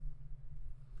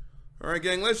All right,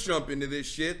 gang, let's jump into this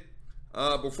shit.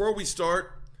 Before we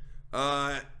start,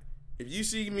 if you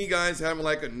see me guys having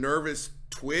like a nervous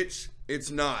twitch,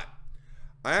 it's not.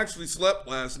 I actually slept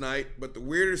last night, but the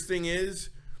weirdest thing is,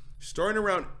 starting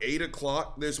around 8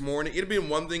 o'clock this morning, it'd been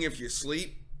one thing if you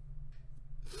sleep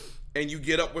and you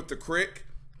get up with the crick.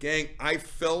 Gang, I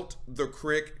felt the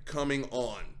crick coming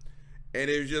on. And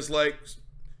it was just like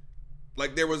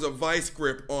there was a vice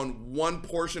grip on one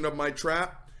portion of my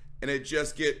trap, and it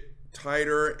just get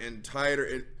tighter and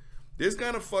tighter. This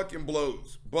kind of fucking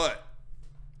blows. But,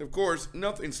 of course,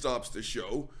 nothing stops the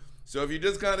show. So if you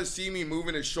just kind of see me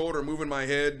moving his shoulder, moving my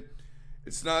head,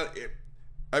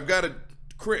 I've got a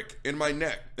crick in my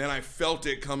neck, and I felt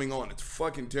it coming on. It's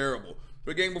fucking terrible.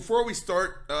 But gang, before we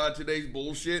start today's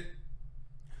bullshit,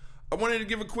 I wanted to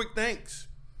give a quick thanks.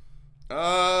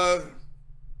 Patreon.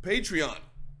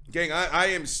 Gang, I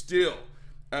am still,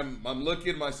 I'm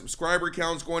looking, my subscriber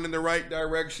count's going in the right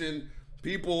direction.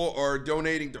 People are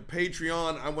donating to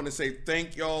Patreon. I want to say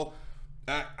thank y'all.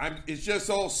 It's just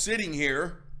all sitting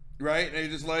here, right? And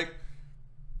it's just like,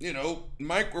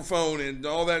 microphone and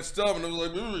all that stuff. And I was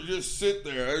like, just sit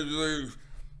there.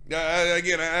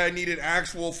 I needed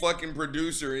actual fucking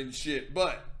producer and shit.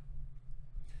 But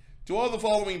to all the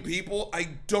following people, I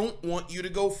don't want you to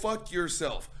go fuck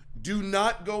yourself. Do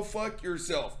not go fuck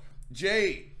yourself.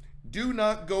 Jay, do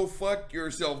not go fuck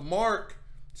yourself. Mark,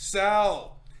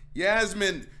 Sal,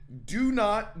 Yasmin, do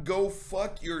not go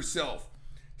fuck yourself.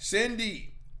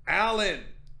 Cindy, Alan,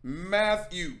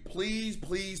 Matthew, please,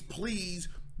 please, please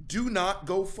do not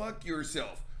go fuck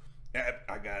yourself.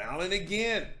 I got Alan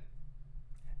again.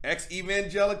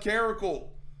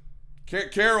 Ex-evangelical.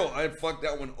 Carol, I fucked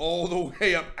that one all the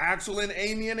way up. Axel and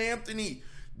Amy and Anthony,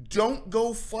 don't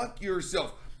go fuck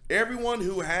yourself. Everyone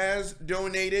who has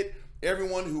donated,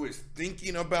 everyone who is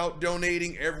thinking about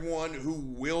donating, everyone who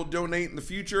will donate in the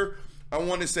future, I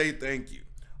want to say thank you.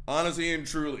 Honestly and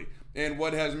truly. And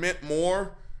what has meant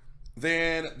more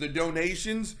than the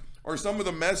donations are some of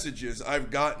the messages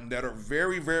I've gotten that are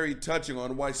very, very touching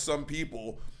on why some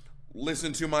people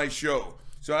listen to my show.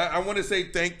 So I want to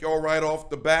say thank y'all right off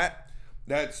the bat.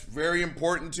 That's very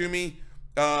important to me.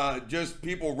 Just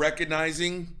people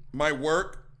recognizing my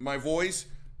work, my voice.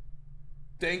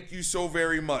 Thank you so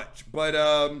very much. But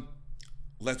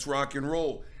let's rock and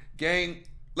roll. Gang,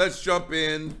 let's jump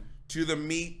in to the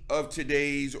meat of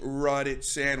today's rotted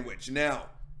sandwich. Now,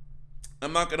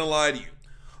 I'm not going to lie to you.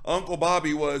 Uncle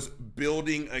Bobby was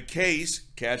building a case.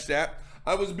 Catch that?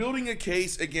 I was building a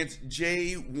case against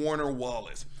J. Warner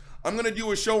Wallace. I'm going to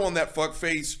do a show on that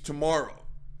fuckface tomorrow.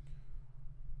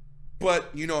 But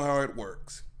you know how it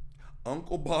works.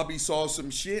 Uncle Bobby saw some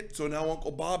shit, so now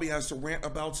Uncle Bobby has to rant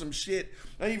about some shit.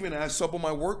 I even asked some of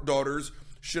my work daughters,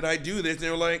 should I do this? And they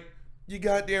were like, you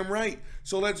goddamn right.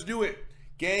 So let's do it.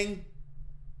 Gang,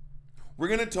 we're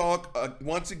going to talk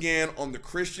once again on the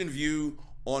Christian view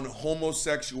on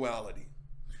homosexuality.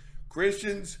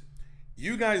 Christians,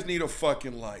 you guys need a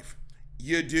fucking life.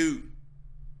 You do.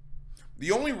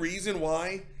 The only reason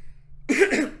why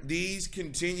these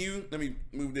continue, let me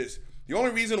move this. The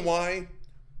only reason why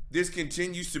this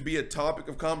continues to be a topic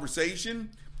of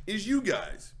conversation is you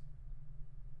guys.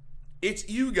 It's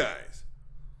you guys.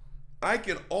 I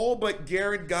can all but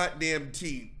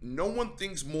guarantee no one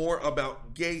thinks more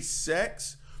about gay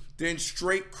sex than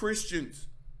straight Christians.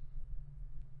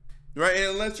 Right?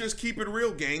 And let's just keep it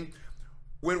real, gang.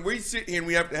 When we sit here and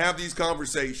we have to have these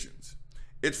conversations,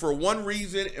 it's for one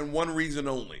reason and one reason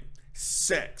only.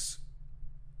 Sex.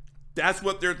 That's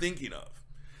what they're thinking of.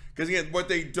 Because again, what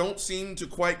they don't seem to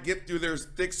quite get through their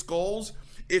thick skulls,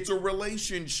 it's a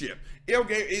relationship.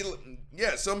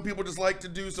 Yeah, some people just like to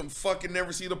do some fucking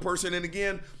never see the person in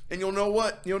again, and you'll know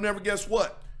what? You'll never guess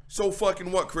what. So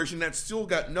fucking what, Christian? That's still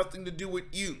got nothing to do with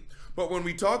you. But when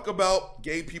we talk about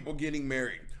gay people getting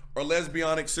married, or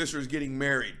lesbianic sisters getting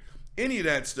married, any of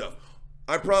that stuff,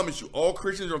 I promise you, all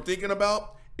Christians are thinking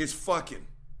about is fucking.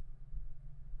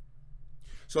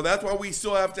 So that's why we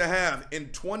still have to have,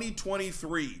 in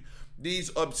 2023,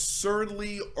 these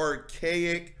absurdly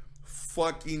archaic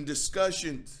fucking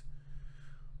discussions.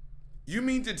 You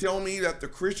mean to tell me that the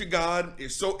Christian God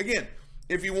is so, again,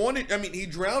 if he wanted, he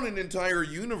drowned an entire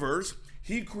universe.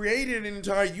 He created an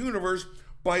entire universe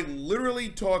by literally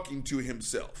talking to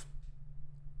himself.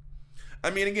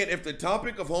 Again, if the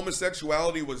topic of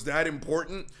homosexuality was that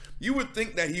important, you would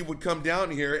think that he would come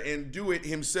down here and do it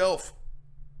himself.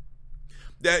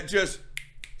 That just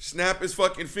snap his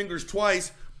fucking fingers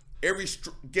twice, every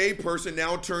gay person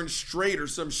now turns straight or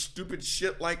some stupid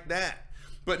shit like that.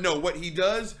 But no, what he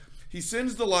does, he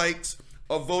sends the likes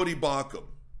of Voddie Baucham,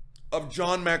 of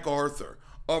John MacArthur,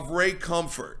 of Ray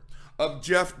Comfort, of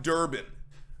Jeff Durbin,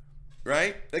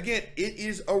 right? Again, it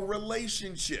is a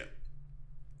relationship.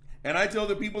 And I tell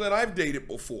the people that I've dated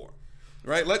before,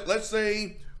 right? Let's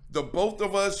say the both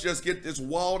of us just get this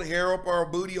wild hair up our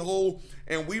booty hole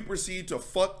and we proceed to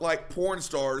fuck like porn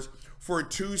stars for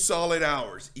 2 solid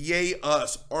hours. Yay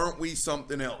us, aren't we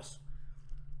something else?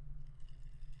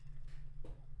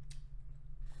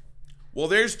 Well,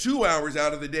 there's 2 hours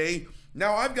out of the day.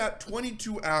 Now I've got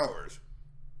 22 hours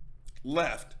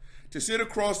left to sit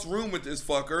across the room with this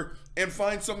fucker and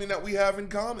find something that we have in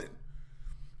common.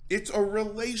 It's a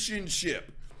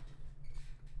relationship.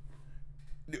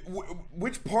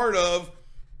 Which part of,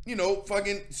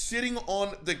 fucking sitting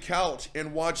on the couch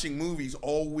and watching movies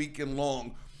all weekend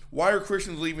long, why are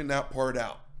Christians leaving that part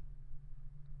out?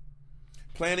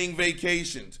 Planning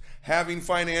vacations, having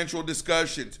financial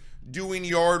discussions, doing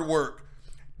yard work,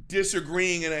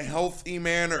 disagreeing in a healthy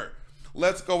manner.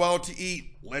 Let's go out to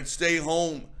eat. Let's stay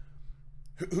home.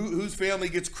 Whose family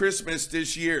gets Christmas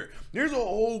this year? There's a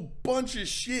whole bunch of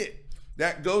shit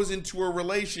that goes into a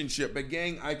relationship. But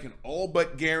gang, I can all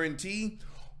but guarantee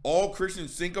all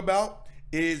Christians think about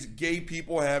is gay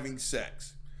people having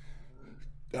sex.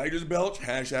 I just belch,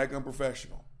 hashtag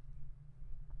unprofessional.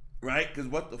 Right? Because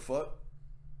what the fuck?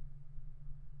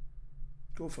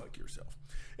 Go fuck yourself.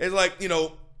 It's like,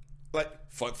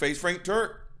 fuckface Frank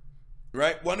Turk.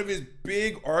 Right? One of his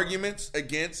big arguments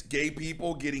against gay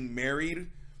people getting married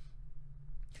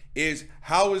is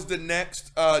how is the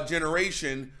next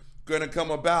generation going to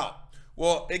come about?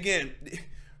 Well, again,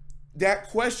 that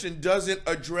question doesn't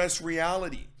address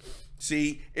reality.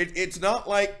 See, it's not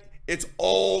like it's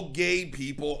all gay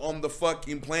people on the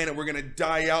fucking planet. We're going to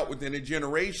die out within a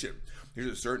generation. There's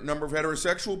a certain number of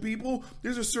heterosexual people.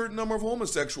 There's a certain number of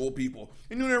homosexual people.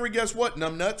 And you never guess what,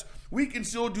 numbnuts? We can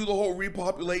still do the whole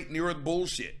repopulate the earth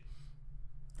bullshit.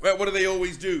 Right? What do they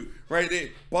always do? Right?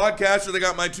 They podcasters, they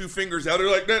got my 2 fingers out.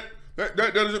 They're like, that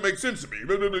doesn't make sense to me.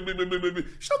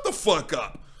 Shut the fuck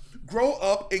up. Grow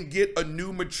up and get a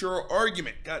new mature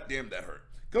argument. God damn, that hurt.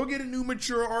 Go get a new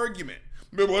mature argument.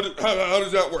 How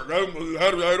does that work?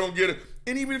 I don't get it.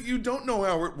 And even if you don't know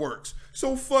how it works,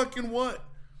 so fucking what?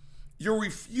 Your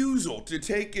refusal to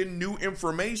take in new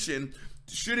information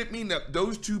shouldn't mean that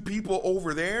those 2 people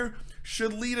over there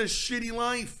should lead a shitty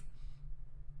life.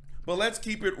 But let's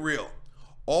keep it real.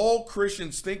 All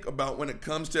Christians think about when it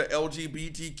comes to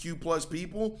LGBTQ plus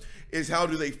people is how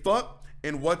do they fuck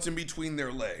and what's in between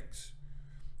their legs.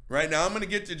 Right now, I'm going to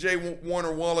get to J.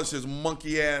 Warner Wallace's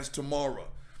monkey ass tomorrow.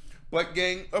 But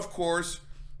gang, of course,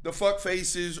 the fuck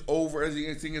faces over, as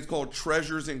I think it's called,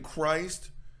 Treasures in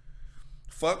Christ.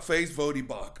 Fuckface Voddie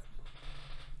Baucham.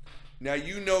 Now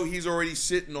you know he's already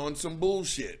sitting on some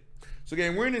bullshit. So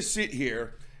again, we're gonna sit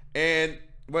here and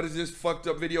what is this fucked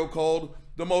up video called?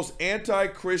 The most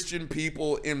anti-Christian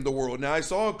people in the world. Now I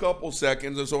saw a couple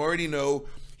seconds, and so I already know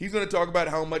he's gonna talk about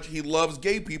how much he loves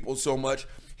gay people so much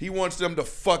he wants them to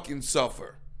fucking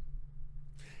suffer.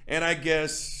 And I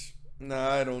guess,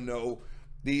 I don't know.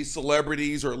 These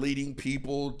celebrities are leading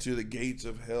people to the gates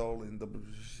of hell and the.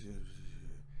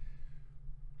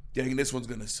 Dang, this one's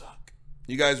gonna suck.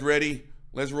 You guys ready?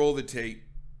 Let's roll the tape.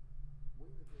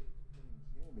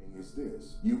 Is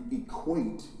this: you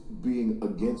equate being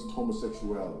against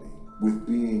homosexuality with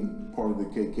being part of the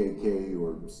KKK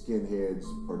or skinheads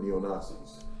or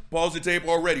neo-Nazis. Pause the tape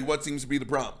already. What seems to be the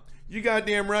problem? You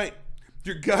goddamn right.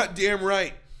 You're goddamn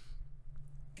right.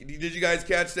 Did you guys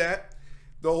catch that?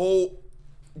 The whole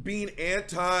being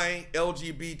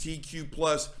anti-LGBTQ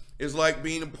plus is like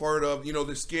being a part of, the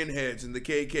skinheads and the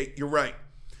KK. You're right.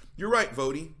 You're right,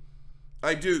 Voddie.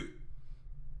 I do.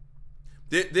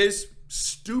 This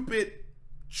stupid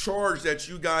charge that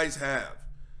you guys have.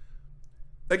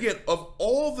 Again, of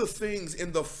all the things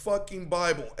in the fucking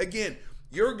Bible, again,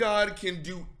 your God can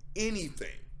do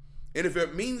anything. And if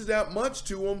it means that much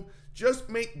to him, just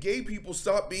make gay people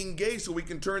stop being gay so we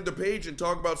can turn the page and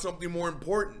talk about something more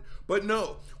important. But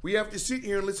no, we have to sit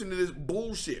here and listen to this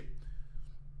bullshit.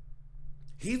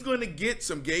 He's going to get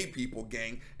some gay people,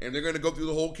 gang, and they're going to go through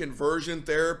the whole conversion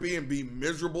therapy and be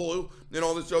miserable and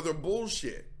all this other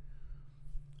bullshit.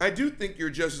 I do think you're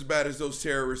just as bad as those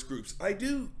terrorist groups. I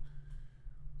do.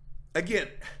 Again,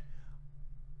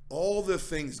 all the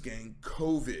things, gang,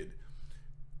 COVID,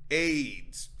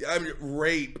 AIDS,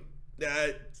 rape,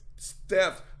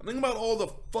 theft. I'm thinking about all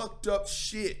the fucked up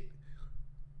shit.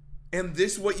 And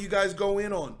this is what you guys go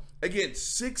in on. Again,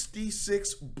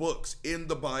 66 books in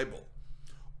the Bible.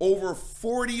 Over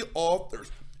 40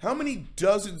 authors. How many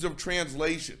dozens of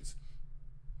translations?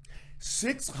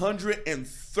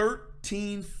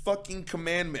 613 fucking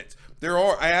commandments. There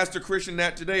are. I asked a Christian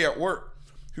that today at work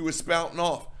who was spouting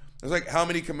off. I was like, how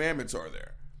many commandments are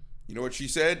there? You know what she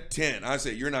said? 10. I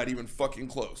said, you're not even fucking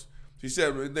close. She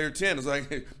said, there are 10. I was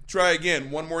like, try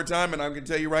again one more time, and I can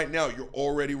tell you right now, you're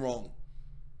already wrong.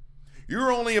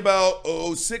 You're only about,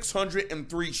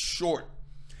 603 short.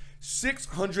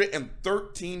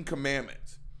 613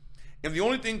 commandments. And the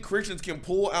only thing Christians can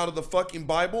pull out of the fucking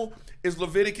Bible is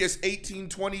Leviticus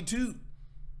 18:22.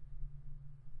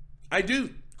 I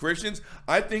do. Christians,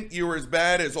 I think you're as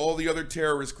bad as all the other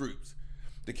terrorist groups.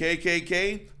 The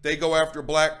KKK, they go after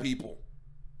black people.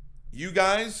 You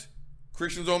guys,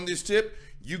 Christians on this tip,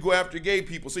 you go after gay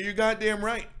people. So you're goddamn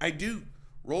right. I do.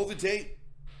 Roll the tape.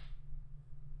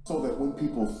 So that when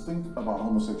people think about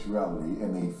homosexuality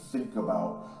and they think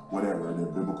about whatever, their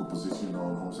biblical position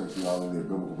on homosexuality, their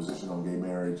biblical position on gay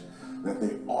marriage, that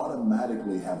they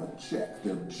automatically have a check.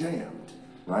 They're jammed,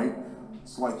 right?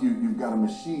 It's like you've got a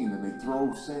machine and they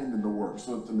throw sand in the works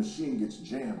so that the machine gets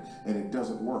jammed and it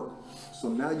doesn't work. So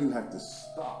now you have to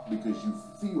stop because you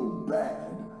feel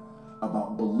bad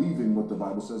about believing what the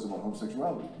Bible says about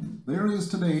homosexuality. There is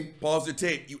today. Pause the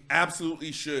tape. You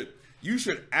absolutely should. You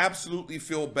should absolutely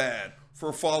feel bad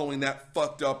for following that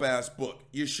fucked up ass book.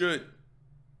 You should.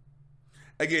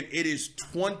 Again, it is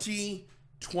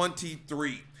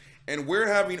 2023, and we're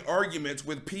having arguments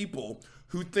with people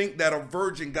who think that a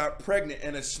virgin got pregnant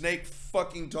and a snake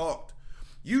fucking talked.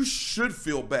 You should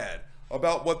feel bad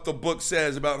about what the book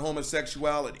says about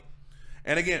homosexuality.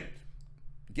 And again,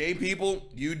 gay people,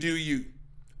 you do you.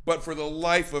 But for the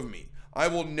life of me, I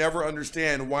will never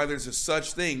understand why there's a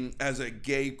such thing as a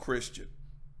gay Christian.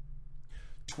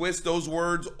 Twist those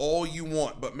words all you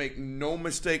want, but make no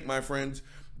mistake, my friends,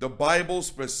 the Bible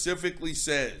specifically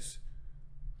says,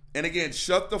 and again,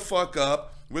 shut the fuck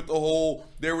up with the whole,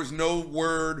 there was no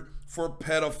word for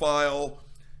pedophile,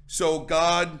 so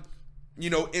God,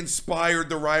 inspired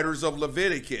the writers of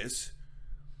Leviticus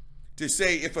to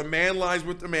say if a man lies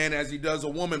with a man as he does a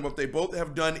woman, what they both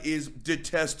have done is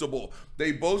detestable.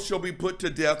 They both shall be put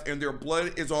to death and their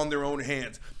blood is on their own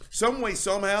hands. Some way,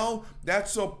 somehow,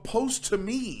 that's supposed to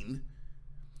mean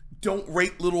don't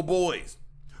rape little boys.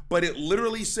 But it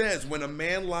literally says when a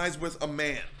man lies with a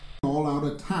man. All-out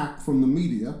attack from the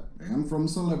media and from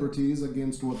celebrities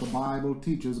against what the Bible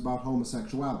teaches about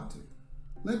homosexuality.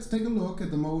 Let's take a look at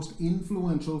the most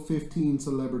influential 15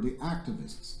 celebrity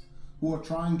activists who are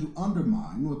trying to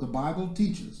undermine what the Bible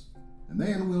teaches, and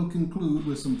then we'll conclude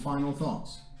with some final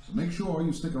thoughts. So make sure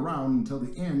you stick around until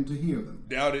the end to hear them.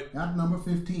 Doubt it. At number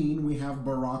 15, we have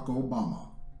Barack Obama,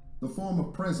 the former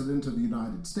president of the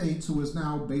United States who is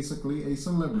now basically a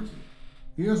celebrity.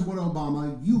 Here's what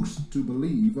Obama used to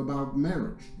believe about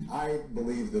marriage. I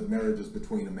believe that marriage is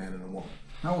between a man and a woman.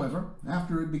 However,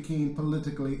 after it became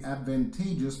politically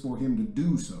advantageous for him to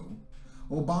do so,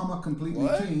 Obama completely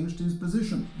changed his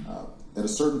position. At a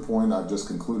certain point, I've just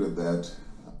concluded that...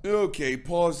 Okay,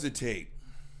 pause the tape.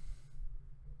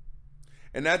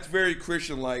 And that's very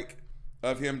Christian-like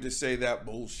of him to say that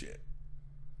bullshit.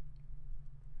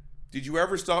 Did you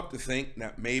ever stop to think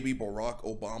that maybe Barack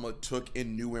Obama took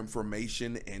in new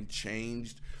information and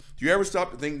changed? Do you ever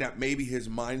stop to think that maybe his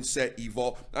mindset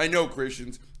evolved? I know,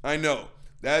 Christians. I know.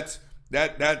 That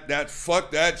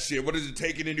fuck that shit. What is it,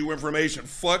 taking in new information?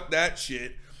 Fuck that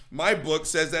shit. My book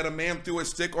says that a man threw a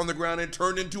stick on the ground and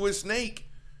turned into a snake.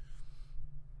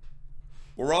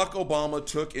 Barack Obama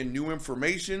took in new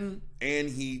information and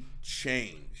he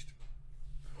changed.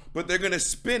 But they're going to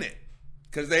spin it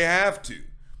because they have to.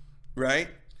 Right?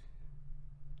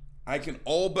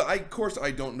 Of course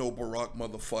I don't know Barack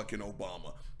motherfucking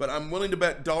Obama, but I'm willing to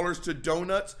bet dollars to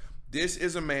donuts this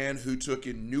is a man who took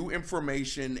in new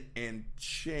information and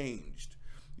changed.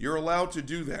 You're allowed to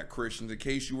do that, Christians, in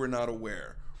case you were not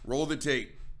aware. Roll the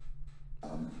tape.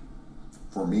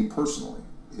 For me personally,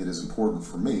 it is important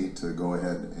for me to go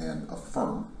ahead and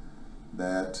affirm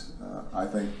that I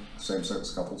think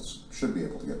same-sex couples should be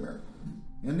able to get married.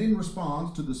 And in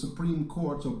response to the Supreme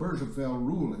Court's Obergefell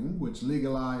ruling, which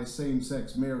legalized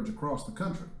same-sex marriage across the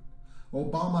country,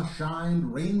 Obama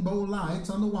shined rainbow lights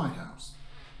on the White House.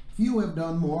 Few have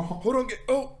done more. Hold on.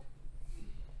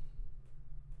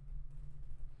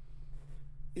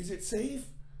 Is it safe?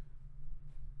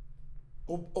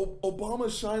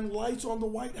 Obama shined lights on the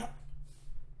White House.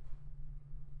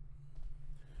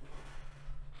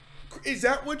 Is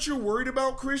that what you're worried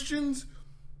about, Christians?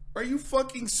 Are you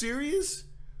fucking serious?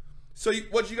 So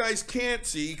what you guys can't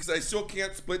see, because I still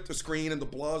can't split the screen and the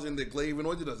blahs and the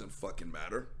glavonoids, it doesn't fucking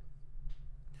matter.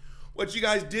 What you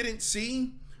guys didn't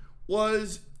see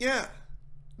was,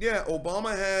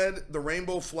 Obama had the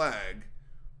rainbow flag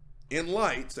in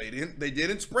lights. They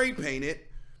didn't spray paint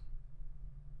it.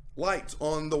 Lights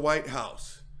on the White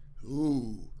House.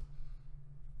 Ooh.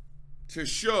 to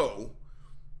show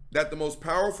that the most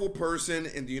powerful person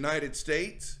in the United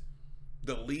States,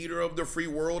 the leader of the free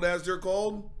world as they're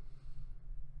called,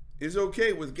 is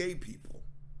okay with gay people.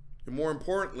 And more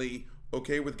importantly,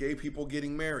 okay with gay people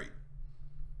getting married.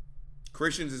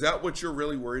 Christians, is that what you're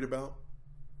really worried about?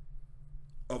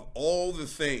 Of all the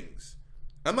things,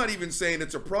 I'm not even saying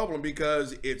it's a problem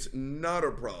because it's not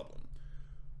a problem.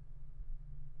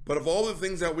 But of all the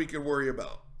things that we could worry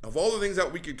about, of all the things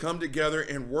that we could come together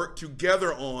and work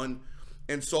together on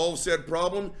and solve said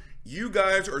problem, you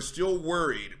guys are still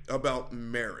worried about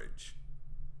marriage.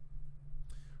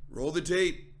 Roll the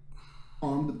tape.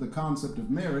 Armed the concept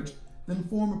of marriage than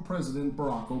former President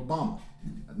Barack Obama.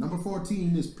 At number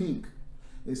 14 is Pink,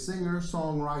 a singer,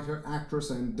 songwriter, actress,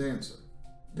 and dancer.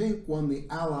 Pink won the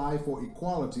Ally for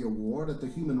Equality Award at the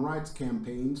Human Rights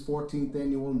Campaign's 14th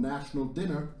annual National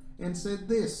Dinner and said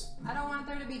this: I don't want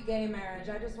there to be gay marriage.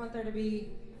 I just want there to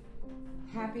be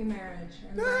happy marriage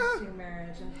and lasting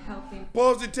marriage and healthy.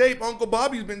 Pause the tape. Uncle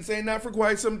Bobby's been saying that for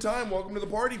quite some time. Welcome to the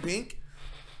party, Pink.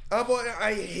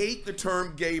 I hate the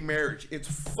term gay marriage. It's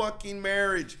fucking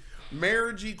marriage.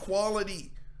 Marriage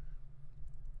equality.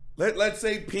 Let's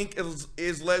say Pink is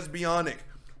lesbianic.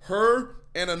 Her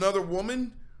and another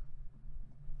woman,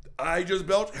 I just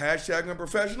belched, hashtag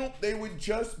unprofessional, they would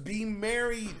just be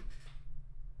married.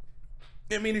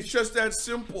 I mean, it's just that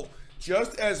simple.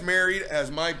 Just as married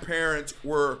as my parents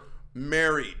were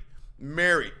married.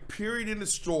 Married. Period in the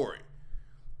story.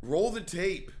 Roll the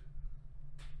tape.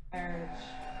 Marriage.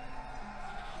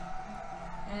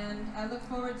 And I look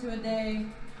forward to a day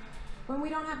when we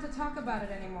don't have to talk about it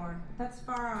anymore. That's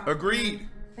far off. Agreed. And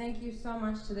thank you so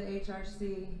much to the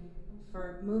HRC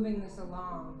for moving this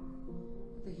along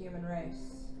with the human race.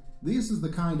 This is the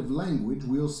kind of language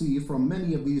we'll see from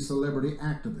many of these celebrity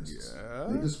activists.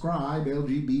 Yeah. They describe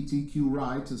LGBTQ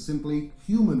rights as simply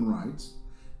human rights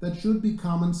that should be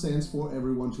common sense for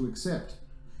everyone to accept.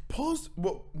 Pause.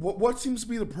 What seems to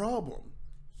be the problem?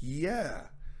 Yeah.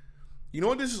 You know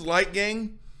what this is like,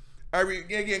 gang?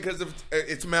 Again, because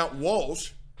it's Mount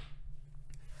Walsh.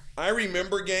 I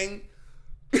remember, gang,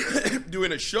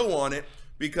 doing a show on it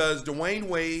because Dwayne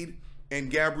Wade and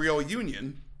Gabrielle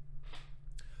Union,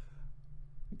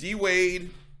 D.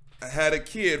 Wade had a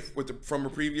kid from a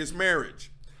previous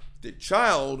marriage. The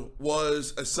child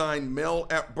was assigned male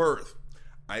at birth.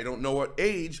 I don't know what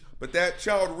age, but that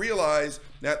child realized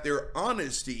that their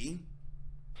honesty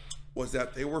was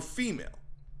that they were female.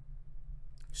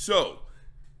 So,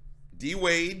 D.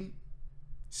 Wade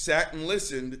sat and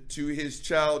listened to his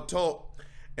child talk,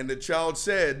 and the child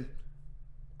said,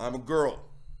 I'm a girl.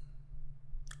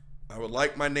 I would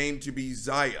like my name to be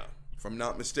Zaya, if I'm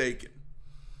not mistaken.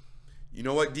 You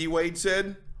know what D. Wade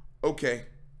said? Okay.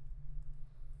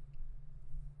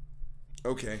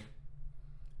 Okay.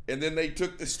 And then they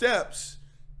took the steps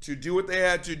to do what they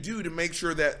had to do to make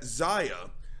sure that Zaya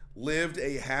lived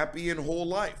a happy and whole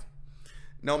life.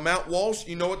 Now, Mount Walsh,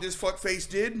 you know what this fuckface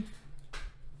did?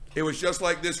 It was just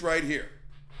like this right here.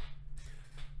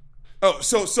 Oh,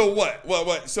 so what?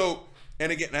 What? So,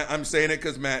 and again, I'm saying it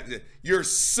because Matt, your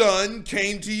son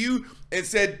came to you and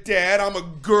said, Dad, I'm a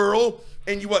girl.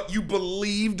 And you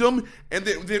believed him? And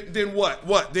then what?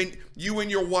 What? Then you and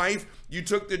your wife, you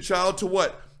took the child to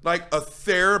what? Like a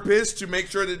therapist to make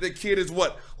sure that the kid is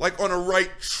what? Like on a right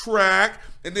track.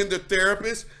 And then the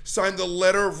therapist signed the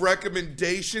letter of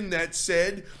recommendation that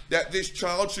said that this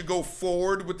child should go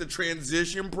forward with the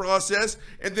transition process.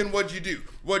 And then what'd you do?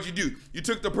 You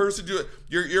took the person to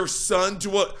your son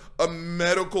to a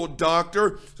medical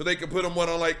doctor so they could put him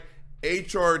on like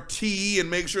HRT and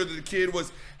make sure that the kid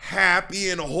was happy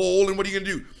and whole. And what are you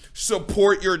gonna do?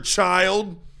 Support your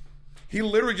child? He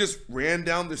literally just ran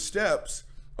down the steps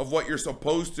of what you're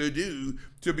supposed to do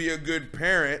to be a good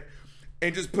parent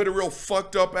and just put a real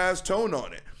fucked up ass tone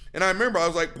on it. And I remember I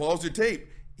was like, pause the tape.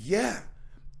 Yeah,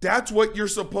 that's what you're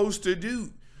supposed to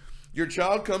do. Your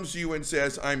child comes to you and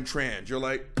says, I'm trans. You're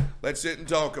like, let's sit and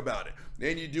talk about it.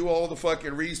 Then you do all the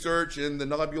fucking research and the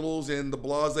nodules and the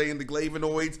blase and the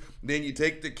flavonoids. Then you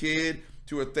take the kid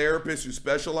to a therapist who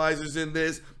specializes in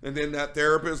this. And then that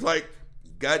therapist like,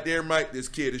 goddamn right, this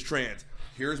kid is trans.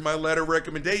 Here's my letter of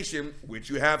recommendation, which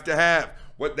you have to have.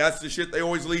 That's the shit they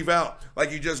always leave out.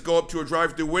 Like you just go up to a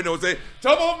drive-through window and say,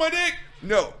 "Tell off my dick."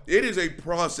 No, it is a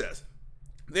process.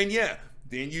 Then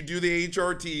you do the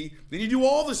HRT. Then you do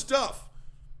all the stuff.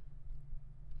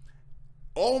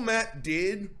 All Matt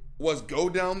did was go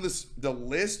down the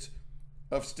list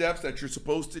of steps that you're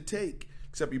supposed to take,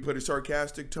 except you put a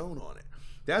sarcastic tone on it.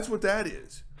 That's what that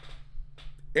is.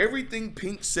 Everything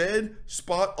Pink said,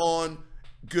 spot on,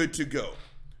 good to go.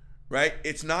 Right?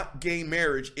 It's not gay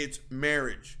marriage, it's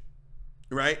marriage.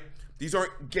 Right? These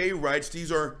aren't gay rights.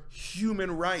 These are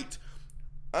human rights.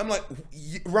 I'm like,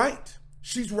 right.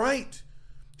 She's right.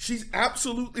 She's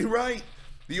absolutely right.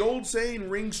 The old saying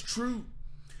rings true.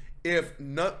 If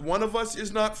one of us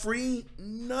is not free,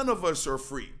 none of us are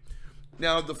free.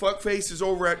 Now, the fuckfaces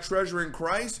over at Treasure in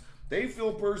Christ, they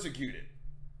feel persecuted.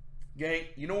 Gang,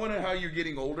 you know how you're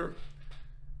getting older?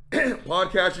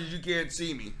 Podcasters, you can't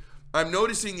see me. I'm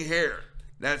noticing hair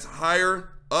that's higher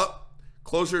up,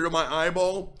 closer to my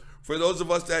eyeball. For those of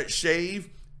us that shave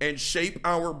and shape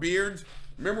our beards,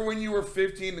 remember when you were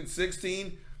 15 and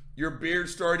 16, your beard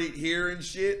started here and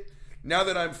shit? Now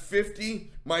that I'm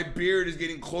 50, my beard is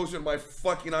getting closer to my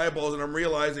fucking eyeballs, and I'm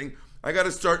realizing I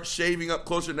gotta start shaving up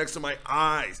closer next to my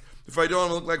eyes. If I don't,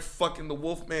 I look like fucking the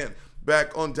Wolfman.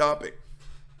 Back on topic.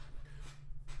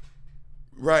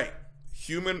 Right.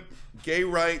 Gay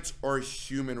rights are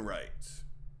human rights.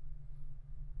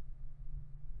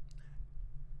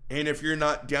 And if you're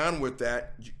not down with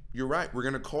that, you're right. We're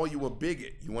gonna call you a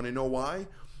bigot. You wanna know why?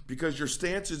 Because your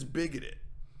stance is bigoted.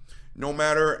 No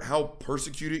matter how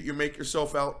persecuted you make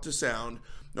yourself out to sound,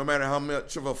 no matter how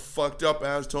much of a fucked up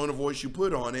ass tone of voice you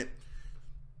put on it,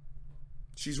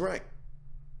 she's right.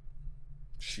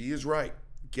 She is right.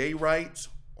 Gay rights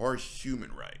are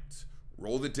human rights.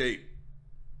 Roll the tape.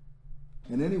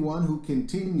 And anyone who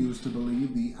continues to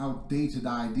believe the outdated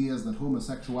ideas that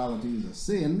homosexuality is a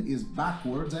sin is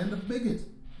backwards and a bigot.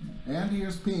 And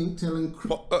here's Pink telling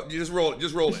you just roll it.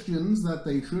 Christians that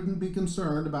they shouldn't be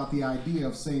concerned about the idea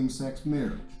of same-sex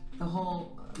marriage. The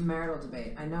whole marital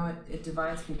debate, I know it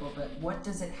divides people, but what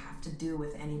does it have to do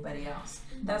with anybody else?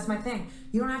 That's my thing.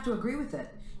 You don't have to agree with it.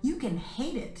 You can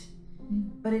hate it,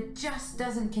 but it just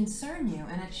doesn't concern you,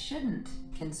 and it shouldn't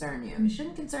concern you. It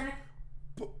shouldn't concern it.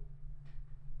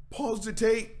 Pause the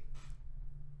tape.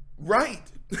 Right.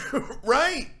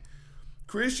 Right.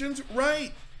 Christians,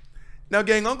 right. Now,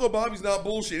 gang, Uncle Bobby's not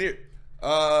bullshit here.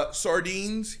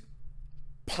 Sardines,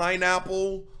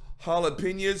 pineapple,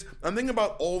 jalapenos. I'm thinking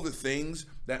about all the things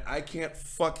that I can't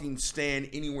fucking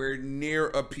stand anywhere near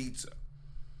a pizza.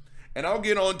 And I'll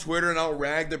get on Twitter and I'll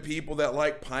rag the people that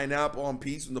like pineapple on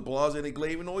pizza and the blahs and the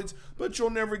flavonoids, but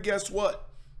you'll never guess what.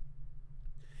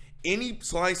 Any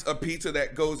slice of pizza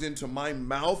that goes into my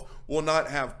mouth will not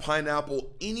have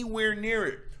pineapple anywhere near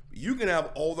it. You can have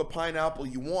all the pineapple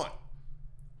you want.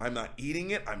 I'm not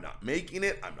eating it. I'm not making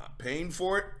it. I'm not paying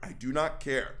for it. I do not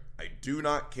care. I do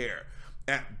not care.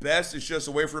 At best, it's just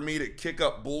a way for me to kick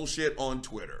up bullshit on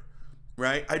Twitter,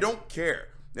 right? I don't care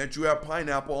that you have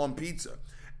pineapple on pizza.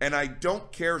 And I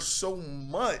don't care so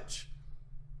much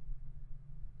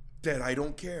that I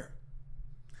don't care.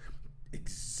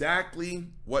 Exactly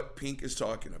what Pink is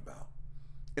talking about.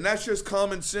 And that's just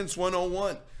common sense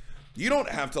 101. You don't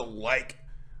have to like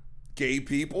gay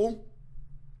people.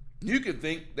 You can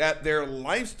think that their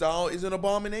lifestyle is an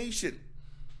abomination.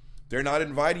 They're not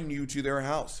inviting you to their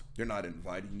house. They're not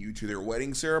inviting you to their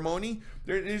wedding ceremony.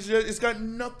 It's got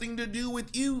nothing to do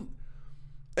with you.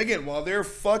 Again, while they're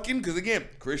fucking, because again,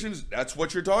 Christians, that's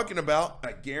what you're talking about.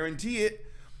 I guarantee it.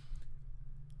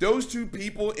 Those two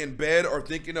people in bed are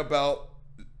thinking about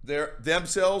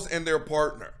themselves and their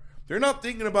partner. They're not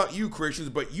thinking about you, Christians,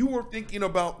 but you are thinking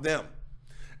about them.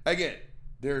 Again,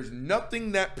 there's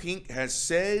nothing that Pink has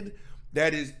said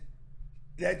that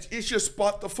it's just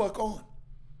spot the fuck on.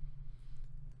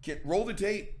 Roll the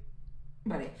tape.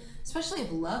 Buddy, especially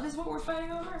if love is what we're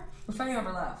fighting over. We're fighting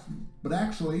over love. But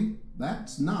actually,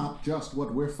 that's not just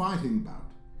what we're fighting about.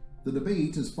 The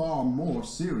debate is far more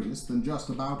serious than just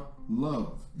about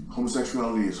love.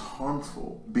 Homosexuality is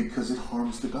harmful because it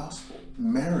harms the gospel.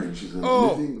 Marriage is a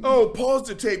living... Pause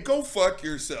the tape. Go fuck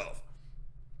yourself.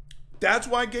 That's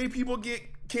why gay people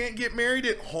can't get married.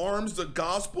 It harms the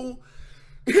gospel.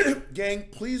 Gang,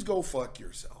 please go fuck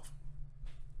yourself.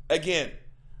 Again,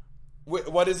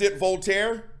 what is it,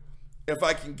 Voltaire? If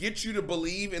I can get you to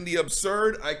believe in the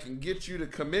absurd, I can get you to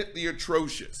commit the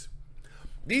atrocious.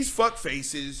 These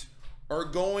fuckfaces are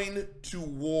going to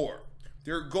war.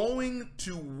 They're going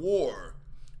to war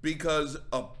because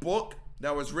a book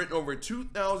that was written over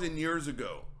 2,000 years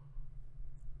ago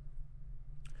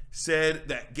said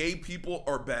that gay people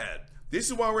are bad. This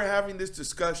is why we're having this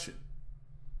discussion.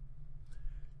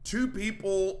 Two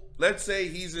people, let's say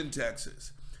he's in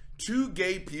Texas. Two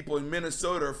gay people in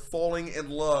Minnesota are falling in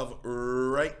love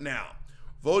right now.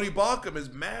 Vodi Bakum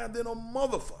is mad than a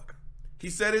motherfucker.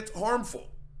 He said it's harmful.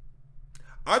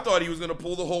 I thought he was going to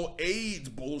pull the whole AIDS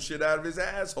bullshit out of his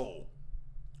asshole.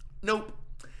 Nope.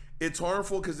 It's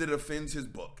harmful because it offends his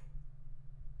book.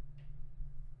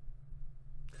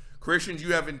 Christians,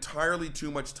 you have entirely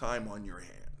too much time on your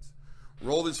hands.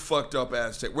 Roll this fucked up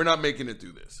ass tape. We're not making it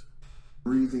through this.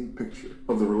 breathing picture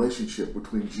of the relationship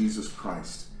between Jesus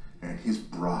Christ and his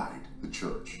bride, the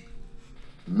church.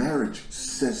 Marriage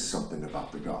says something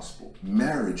about the gospel.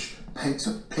 Marriage paints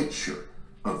a picture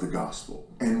of the gospel.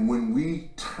 And when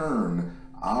we turn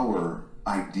our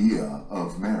idea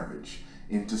of marriage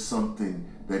into something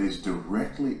that is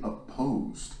directly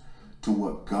opposed to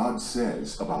what God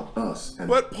says about us.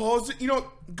 But pause it,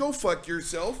 go fuck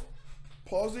yourself.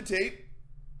 Pause the tape.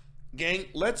 Gang,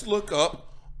 let's look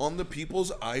up on the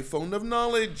people's iPhone of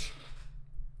knowledge.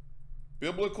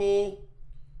 Biblical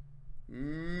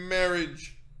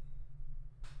marriage.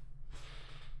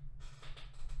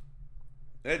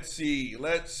 Let's see.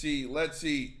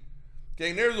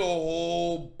 Gang, there's a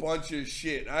whole bunch of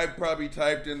shit. I probably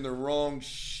typed in the wrong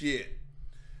shit.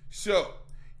 So,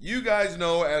 you guys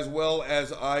know as well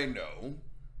as I know,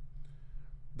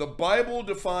 the Bible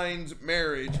defines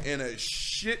marriage in a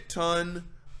shit ton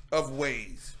of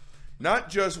ways. Not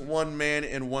just one man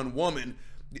and one woman.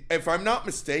 If I'm not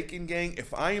mistaken, gang,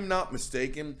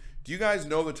 do you guys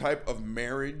know the type of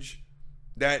marriage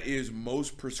that is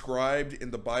most prescribed in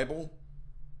the Bible?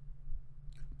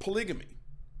 Polygamy.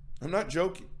 I'm not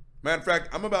joking. Matter of fact,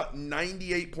 I'm about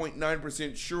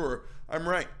 98.9% sure I'm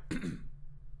right.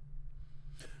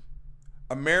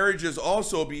 A marriage is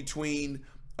also between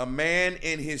a man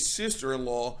and his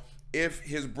sister-in-law if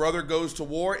his brother goes to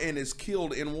war and is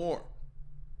killed in war.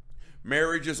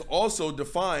 Marriage is also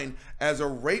defined as a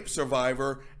rape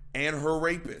survivor and her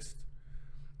rapist.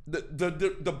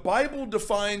 The Bible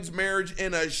defines marriage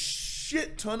in a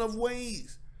shit ton of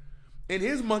ways. And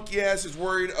his monkey ass is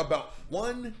worried about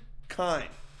one kind.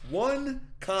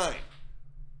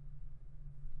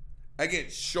 Again,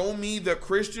 show me the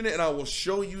Christian and I will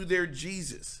show you their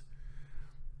Jesus.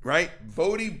 Right?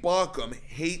 Voddie Baucham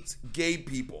hates gay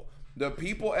people. The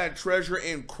people at Treasure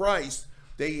in Christ,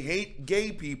 they hate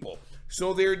gay people.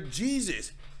 So their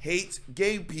Jesus hates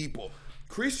gay people.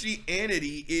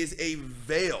 Christianity is a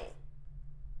veil.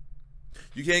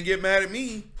 You can't get mad at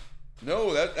me.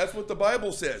 No, that's what the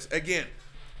Bible says. Again,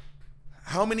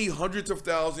 how many hundreds of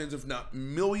thousands, if not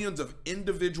millions of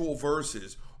individual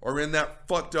verses are in that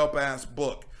fucked up ass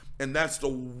book? And that's the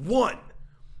one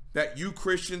that you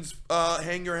Christians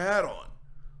hang your hat on.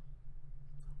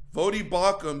 Voddie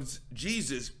Baucham's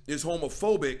Jesus is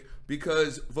homophobic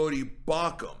because Voddie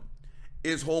Baucham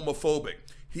is homophobic.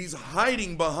 He's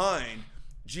hiding behind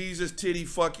Jesus titty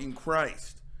fucking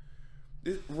Christ.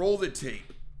 Roll the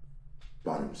tape.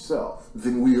 About himself,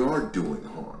 then we are doing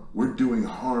harm. We're doing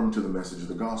harm to the message of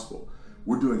the gospel.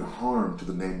 We're doing harm to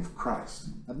the name of Christ.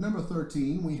 At number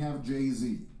 13, we have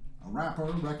Jay-Z, a rapper,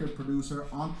 record producer,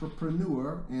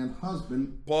 entrepreneur, and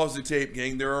husband. Pause the tape,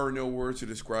 gang. There are no words to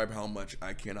describe how much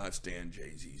I cannot stand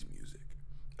Jay-Z's music.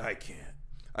 I can't.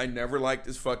 I never liked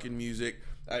his fucking music.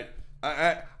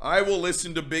 I will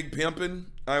listen to Big Pimpin'.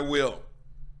 I will.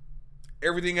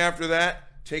 Everything after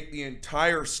that, take the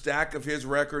entire stack of his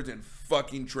records and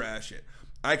fucking trash it.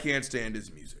 I can't stand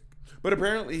his music. But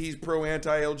apparently he's pro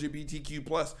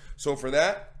anti-LGBTQ+. So for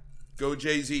that, go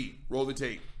Jay-Z. Roll the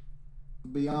tape.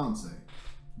 Beyonce.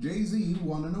 Jay-Z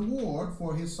won an award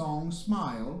for his song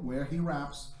Smile, where he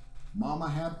raps, "Mama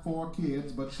had 4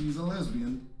 kids, but she's a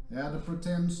lesbian. Had to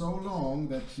pretend so long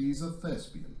that she's a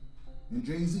thespian." And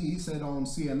Jay-Z said on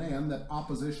CNN that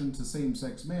opposition to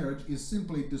same-sex marriage is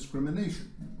simply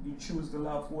discrimination. You choose to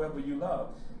love whoever you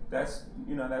love. That's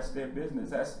their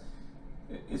business.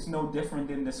 It's no different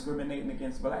than discriminating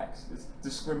against blacks. It's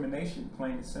discrimination,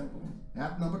 plain and simple.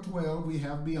 At number 12, we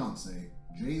have Beyonce,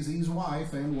 Jay-Z's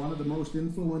wife and one of the most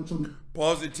influential...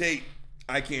 Pause the tape.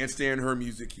 I can't stand her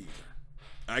music either.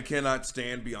 I cannot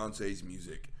stand Beyonce's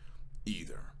music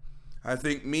either. I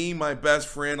think me, my best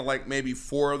friend, like maybe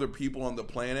 4 other people on the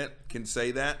planet can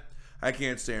say that. I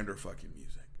can't stand her fucking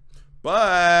music.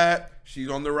 But she's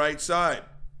on the right side.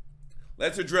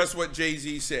 Let's address what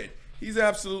Jay-Z said. He's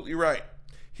absolutely right.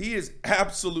 He is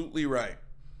absolutely right.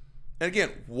 And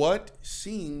again, what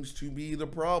seems to be the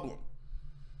problem?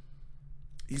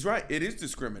 He's right. It is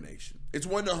discrimination. It's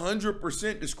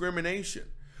 100% discrimination.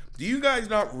 Do you guys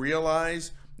not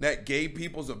realize that gay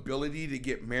people's ability to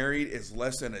get married is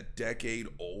less than a decade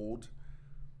old?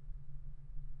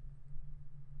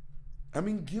 I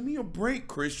mean, give me a break,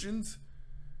 Christians.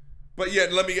 But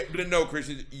yet, no,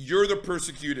 Christians, you're the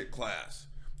persecuted class.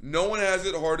 No one has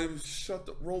it harder.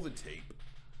 Roll the tape.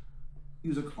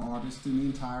 Music artist in the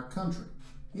entire country.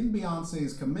 In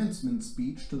Beyonce's commencement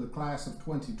speech to the class of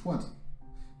 2020,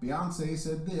 Beyonce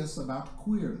said this about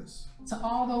queerness. To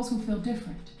all those who feel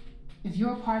different, if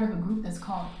you're a part of a group that's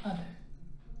called other,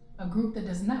 a group that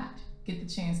does not get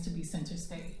the chance to be center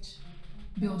stage,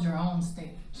 build your own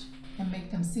stage and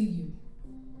make them see you.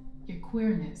 Your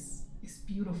queerness is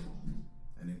beautiful.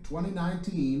 And in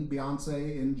 2019,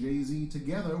 Beyonce and Jay-Z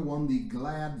together won the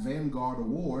GLAAD Vanguard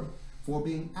Award for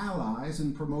being allies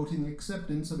in promoting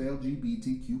acceptance of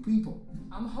LGBTQ people.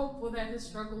 I'm hopeful that his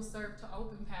struggles serve to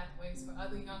open pathways for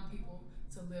other young people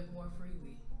to live more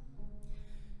freely.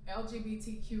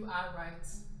 LGBTQI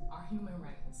rights are human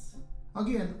rights.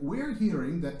 Again, we're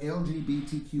hearing that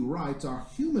LGBTQ rights are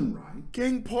human rights.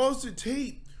 Gang, pause the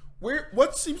tape.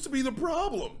 What seems to be the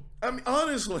problem? I mean,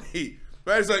 honestly,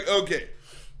 right? It's like, okay.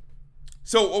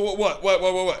 So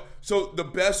what? So the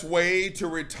best way to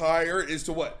retire is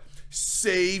to what?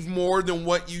 Save more than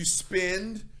what you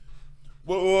spend?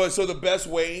 So the best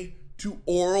way to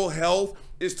oral health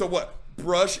is to what?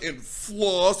 Brush and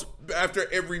floss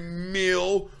after every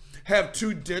meal, have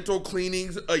 2 dental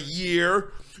cleanings a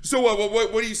year. So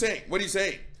what are you saying? What are you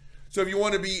saying? So if you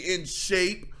want to be in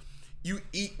shape, you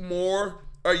eat more,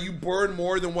 or you burn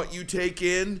more than what you take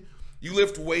in. You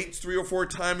lift weights 3 or 4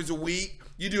 times a week.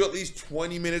 You do at least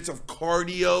 20 minutes of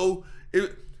cardio.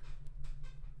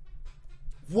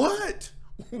 What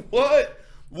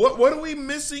are we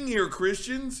missing here,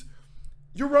 Christians?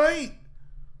 You're right.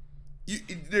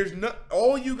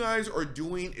 All you guys are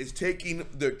doing is taking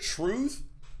the truth.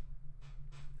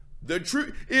 The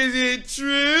truth. Is it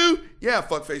true? Yeah,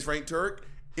 fuckface Frank Turk.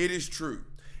 It is true.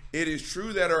 It is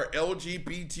true that our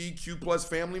LGBTQ plus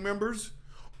family members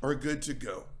are good to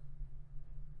go.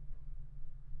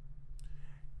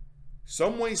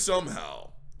 Some way, somehow,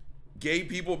 gay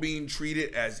people being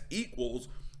treated as equals,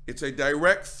 it's a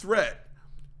direct threat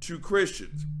to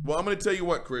Christians. Well, I'm going to tell you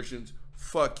what, Christians,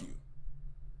 fuck you.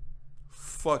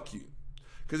 Fuck you.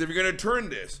 Because if you're going to turn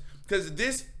this, because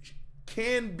this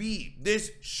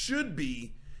should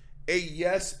be a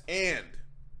yes and.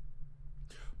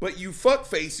 But you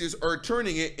fuckfaces are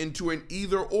turning it into an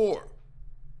either or.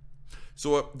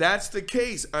 So if that's the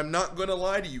case, I'm not going to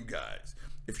lie to you guys.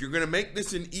 If you're going to make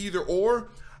this an either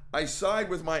or, I side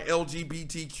with my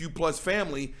LGBTQ plus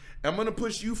family. I'm going to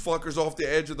push you fuckers off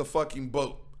the edge of the fucking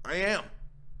boat. I am.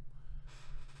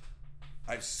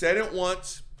 I've said it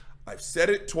once. I've said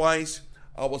it twice.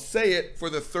 I will say it for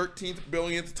the 13th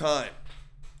billionth time.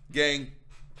 Gang,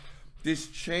 this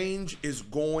change is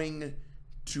going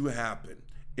to happen.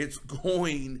 It's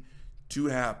going to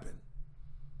happen.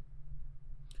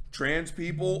 Trans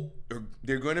people,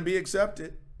 they're going to be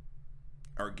accepted.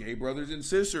 Our gay brothers and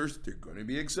sisters, they're going to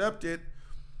be accepted.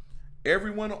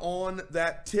 Everyone on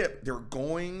that tip, they're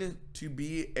going to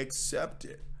be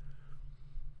accepted.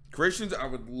 Christians, I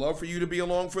would love for you to be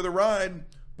along for the ride,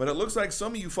 but it looks like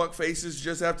some of you fuckfaces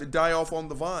just have to die off on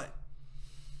the vine.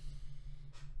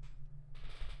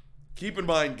 Keep in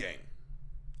mind, gang,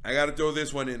 I got to throw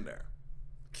this one in there.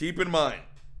 Keep in mind,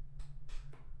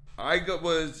 I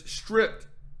was stripped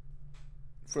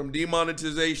from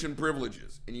demonetization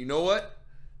privileges. And you know what?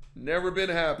 Never been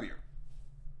happier.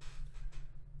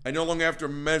 I no longer have to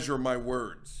measure my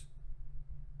words.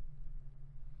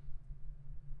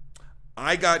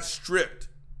 I got stripped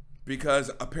because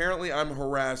apparently I'm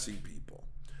harassing people.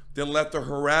 Then let the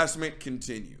harassment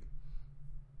continue.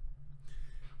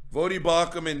 Vodi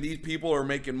Bakum and these people are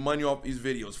making money off these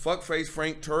videos. Fuckface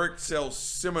Frank Turk sells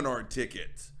seminar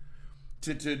tickets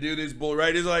to do this bull,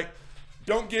 right? It's like,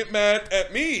 don't get mad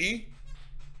at me.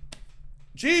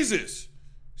 Jesus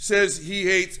says he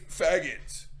hates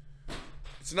faggots.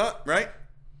 It's not, right?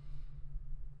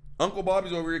 Uncle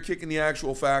Bobby's over here kicking the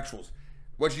actual factuals.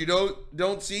 What you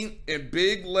don't see in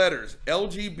big letters,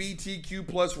 LGBTQ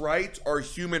plus rights are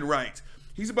human rights.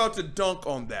 He's about to dunk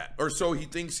on that, or so he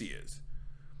thinks he is.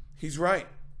 He's right.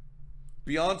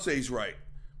 Beyonce's right.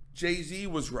 Jay-Z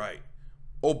was right.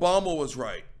 Obama was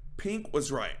right. Pink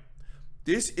was right.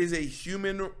 This is a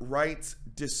human rights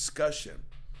discussion.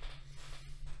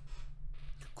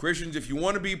 Christians, if you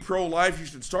want to be pro-life, you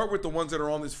should start with the ones that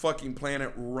are on this fucking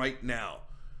planet right now.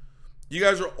 You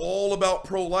guys are all about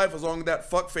pro-life as long as that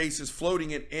fuckface is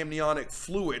floating in amniotic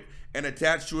fluid and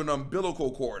attached to an umbilical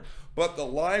cord. But the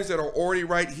lives that are already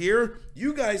right here,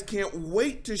 you guys can't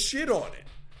wait to shit on it.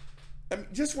 I mean,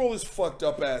 just roll this fucked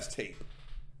up ass tape.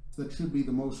 That should be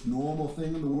the most normal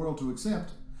thing in the world to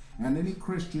accept. And any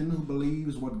Christian who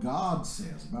believes what God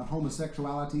says about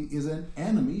homosexuality is an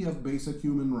enemy of basic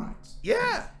human rights.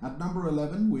 Yeah. At number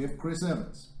 11, we have Chris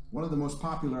Evans, one of the most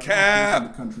popular actors in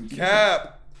the country today.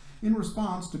 Cap. In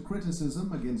response to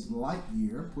criticism against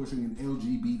Lightyear pushing an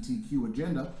LGBTQ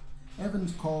agenda,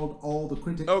 Evans called all the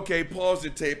critics... Okay, pause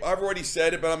the tape. I've already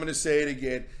said it, but I'm going to say it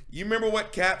again. You remember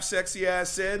what Cap sexy ass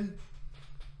said?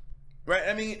 Right?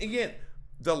 I mean, again,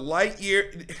 the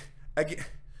Lightyear... Again,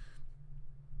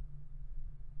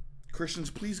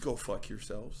 Christians, please go fuck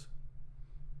yourselves.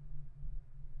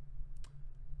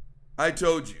 I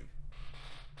told you,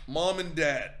 mom and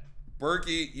dad,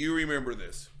 Berkey, you remember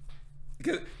this.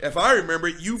 Because if I remember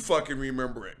it, you fucking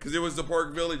remember it. Because it was the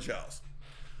Park Village house.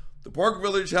 The Park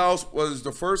Village house was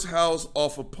the first house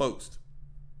off of Post.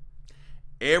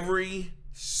 Every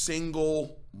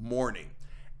single morning.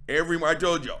 I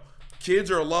told y'all, kids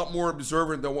are a lot more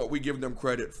observant than what we give them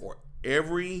credit for.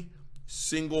 Every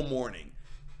single morning,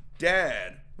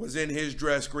 Dad was in his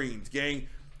dress greens. Gang,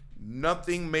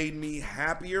 nothing made me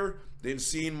happier than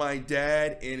seeing my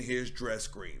dad in his dress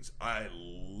greens. I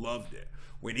loved it.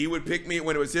 When he would pick me,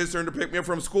 when it was his turn to pick me up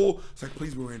from school, it's like,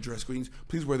 please wear wearing dress greens.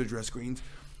 Please wear the dress greens.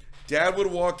 Dad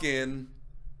would walk in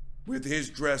with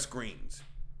his dress greens.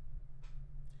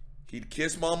 He'd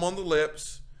kiss mom on the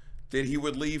lips. Then he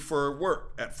would leave for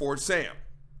work at Fort Sam.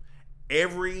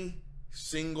 Every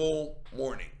single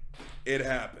morning it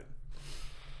happened.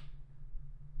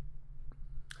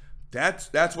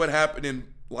 That's what happened in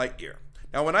Lightyear.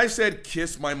 Now, when I said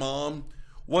kiss my mom,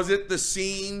 was it the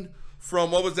scene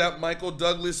from, what was that Michael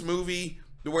Douglas movie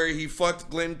where he fucked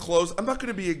Glenn Close? I'm not going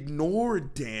to be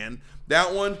ignored, Dan.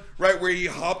 That one, right, where he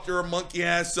hopped her monkey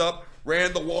ass up,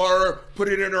 ran the water, put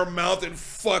it in her mouth and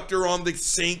fucked her on the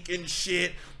sink and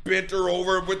shit, bent her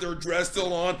over with her dress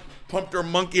still on, pumped her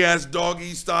monkey ass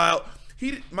doggy style.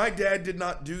 My dad did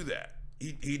not do that.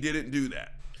 He didn't do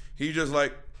that. He just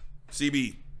like,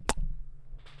 CB,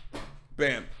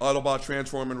 bam, Autobot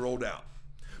transform and rolled out.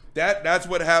 That's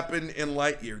what happened in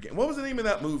Lightyear. What was the name of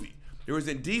that movie? There was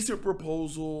Indecent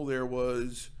Proposal. There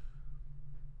was...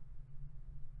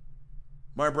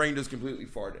 My brain just completely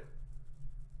farted.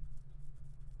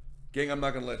 Gang, I'm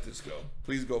not going to let this go.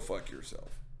 Please go fuck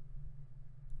yourself.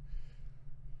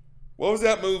 What was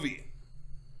that movie?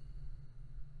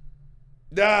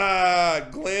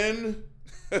 Glenn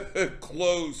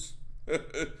Close.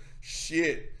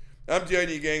 Shit. I'm telling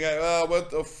you, gang.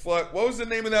 What the fuck? What was the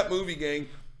name of that movie, gang?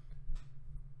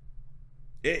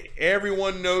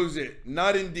 Everyone knows it.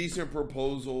 Not Indecent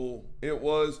Proposal. It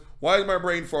was... Why is my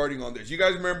brain farting on this? You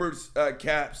guys remember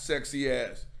Cap's sexy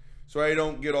ass. So I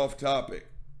don't get off topic.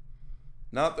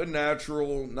 Not The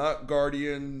Natural. Not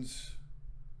Guardians.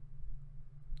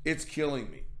 It's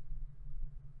killing me.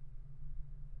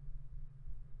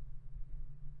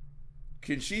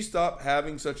 Can she stop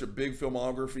having such a big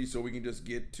filmography so we can just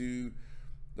get to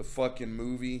the fucking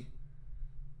movie?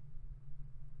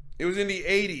 It was in the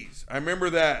 80s. I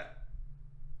remember that.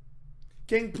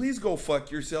 Gang, please go fuck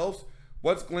yourselves.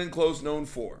 What's Glenn Close known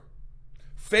for?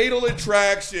 Fatal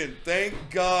Attraction. Thank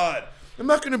God. I'm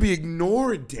not going to be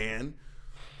ignored, Dan.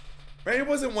 Right? It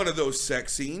wasn't one of those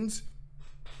sex scenes.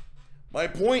 My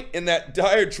point in that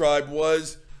diatribe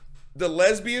was the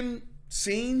lesbian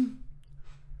scene.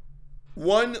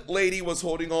 One lady was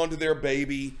holding on to their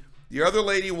baby. The other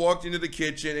lady walked into the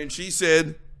kitchen and she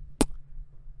said,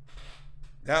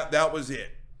 that was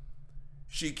it.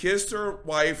 She kissed her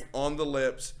wife on the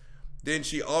lips. Then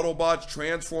she Autobots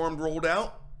transformed, rolled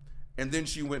out, and then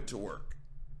she went to work.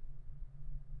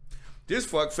 This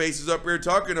fuckface is up here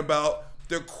talking about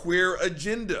the queer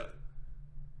agenda.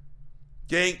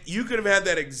 Gang, you could have had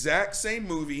that exact same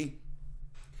movie,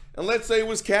 and let's say it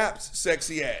was Cap's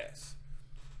sexy ass,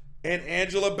 and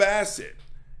Angela Bassett.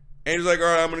 And he's like, all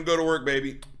right, I'm going to go to work,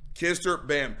 baby. Kissed her,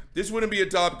 bam. This wouldn't be a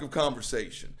topic of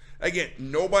conversation. Again,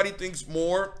 nobody thinks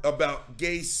more about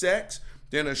gay sex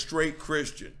than a straight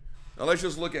Christian. Now let's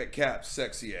just look at Cap's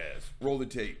sexy ass. Roll the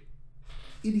tape.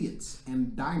 Idiots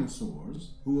and dinosaurs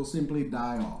who will simply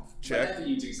die off. Check. Whenever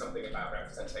you do something about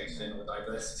representation or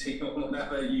diversity or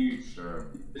whatever,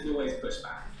 there's always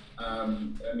pushback. How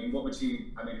would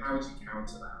you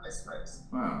counter that, I suppose?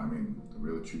 Well, I mean, the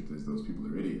real truth is those people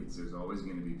are idiots. There's always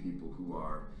going to be people who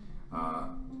are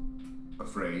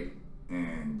afraid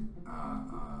and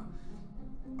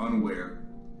unaware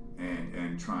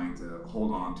and trying to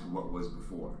hold on to what was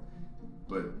before.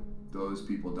 But those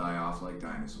people die off like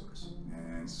dinosaurs.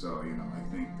 And so,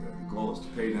 I think the goal is to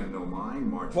pay them no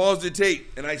mind. Pause the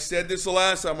tape. And I said this the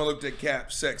last time I looked at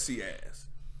Cap's sexy ass.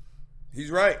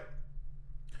 He's right.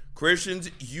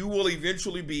 Christians, you will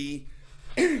eventually be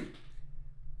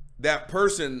that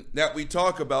person that we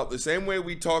talk about the same way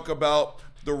we talk about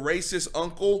the racist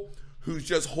uncle who's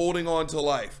just holding on to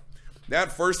life.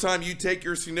 That first time you take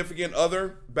your significant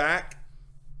other back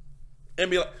and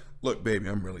be like, look, baby,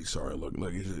 I'm really sorry. Look,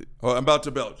 I'm about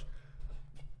to belch.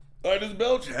 I just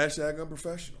belch. Hashtag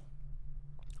unprofessional.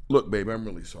 Look, baby, I'm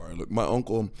really sorry. Look, my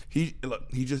uncle, he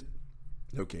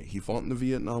fought in the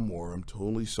Vietnam War. I'm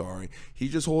totally sorry.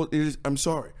 I'm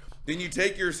sorry. Then you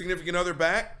take your significant other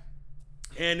back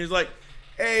and he's like,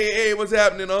 hey, what's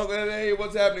happening, uncle? Hey,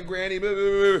 what's happening, granny?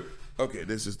 Okay,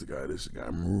 this is the guy.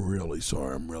 I'm really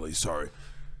sorry.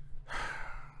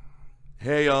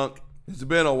 Hey, Unc, it's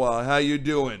been a while. How you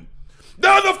doing?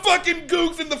 Now the fucking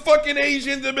gooks and the fucking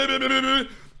Asians and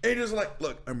just like,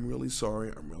 look, I'm really sorry.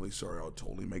 I'll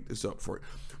totally make this up for you.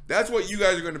 That's what you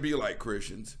guys are going to be like,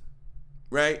 Christians,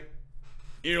 right?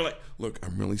 You're like, look,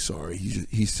 I'm really sorry.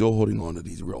 He's still holding on to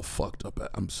these real fucked up.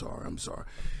 I'm sorry.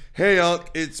 Hey, Unc,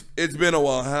 it's been a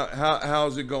while.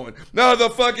 How's it going? Now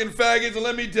the fucking faggots.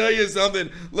 Let me tell you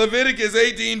something. Leviticus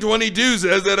 18:22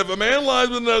 says that if a man lies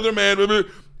with another man,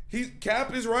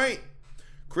 Cap is right.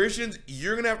 Christians,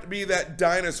 you're gonna have to be that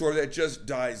dinosaur that just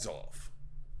dies off.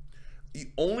 The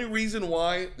only reason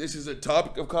why this is a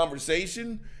topic of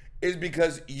conversation is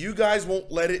because you guys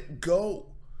won't let it go.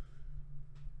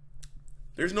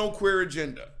 There's no queer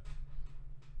agenda.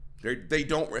 They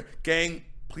don't. Gang,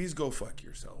 please go fuck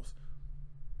yourselves.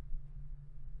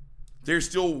 There's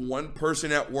still one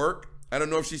person at work. I don't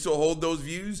know if she still holds those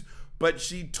views, but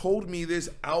she told me this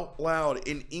out loud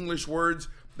in English words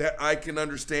that I can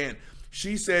understand.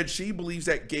 She said she believes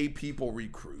that gay people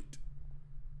recruit.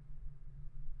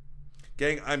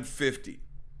 Gang, I'm 50.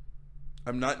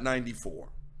 I'm not 94.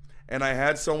 And I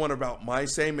had someone about my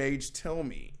same age tell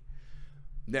me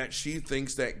that she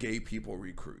thinks that gay people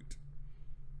recruit.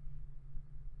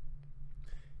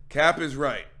 Cap is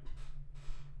right.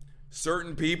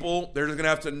 Certain people, they're just going to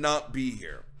have to not be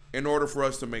here in order for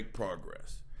us to make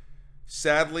progress.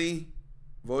 Sadly,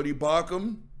 Vodi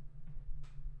Bakum,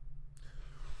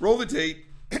 roll the tape.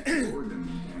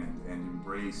 and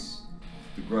embrace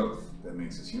the growth that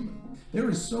makes us human. There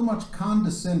is so much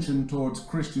condescension towards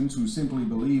Christians who simply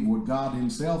believe what God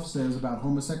himself says about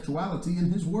homosexuality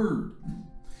in his word.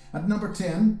 At number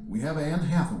 10, we have Anne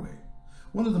Hathaway,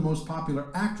 one of the most popular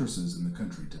actresses in the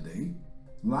country today.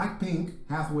 Like Pink,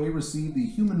 Hathaway received the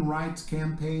Human Rights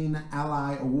Campaign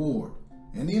Ally Award.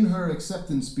 And in her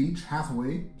acceptance speech,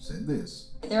 Hathaway said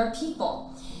this. There are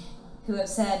people who have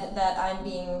said that I'm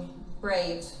being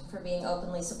brave for being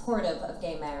openly supportive of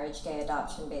gay marriage, gay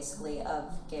adoption, basically,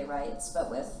 of gay rights, but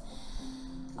with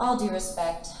all due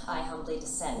respect, I humbly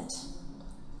dissent.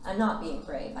 I'm not being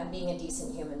brave. I'm being a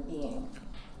decent human being.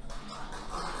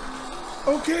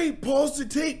 Okay, pause the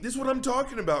tape. This is what I'm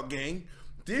talking about, gang.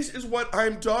 This is what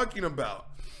I'm talking about.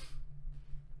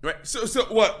 Right? So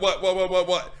what?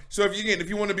 So if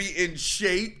you want to be in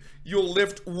shape, you'll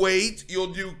lift weights,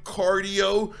 you'll do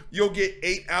cardio, you'll get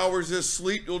 8 hours of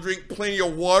sleep, you'll drink plenty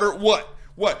of water. What?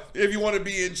 If you want to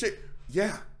be in shape?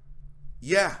 Yeah.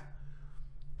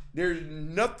 There's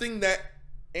nothing that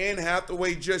Anne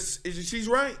Hathaway she's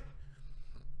right.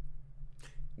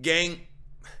 Gang,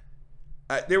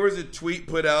 there was a tweet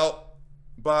put out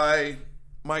by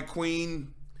my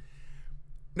queen.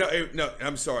 No,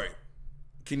 I'm sorry.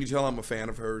 Can you tell I'm a fan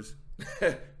of hers?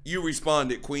 You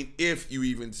responded, Queen, if you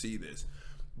even see this.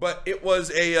 But it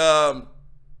was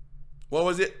what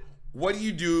was it? What do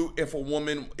you do if a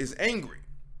woman is angry?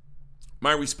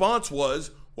 My response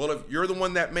was, well, if you're the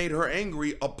one that made her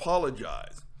angry,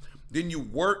 apologize. Then you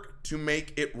work to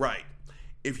make it right.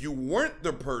 If you weren't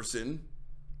the person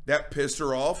that pissed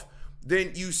her off,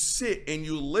 then you sit and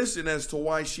you listen as to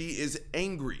why she is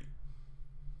angry.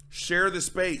 Share the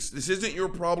space. This isn't your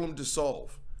problem to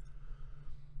solve.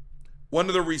 One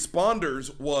of the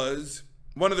responses,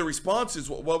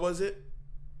 what was it?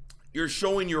 You're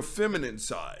showing your feminine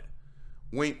side.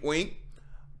 Wink, wink.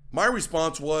 My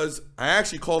response was, I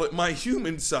actually called it my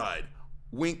human side.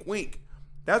 Wink, wink.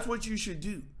 That's what you should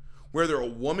do. Whether a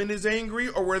woman is angry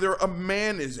or whether a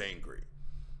man is angry.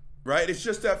 Right? It's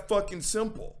just that fucking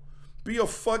simple. Be a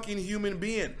fucking human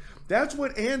being. That's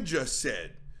what Anne just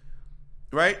said.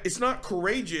 Right? It's not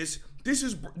courageous. This,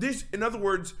 in other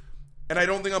words, and I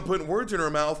don't think I'm putting words in her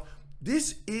mouth,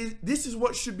 this is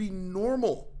what should be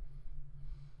normal.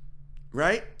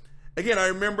 Right? Again,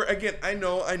 I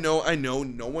know,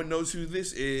 no one knows who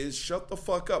this is. Shut the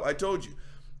fuck up. I told you.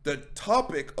 The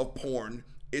topic of porn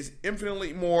is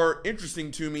infinitely more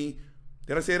interesting to me.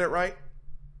 Did I say that right?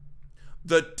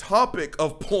 The topic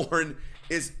of porn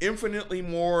is infinitely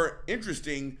more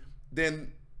interesting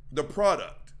than the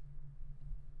product.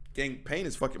 Gang, pain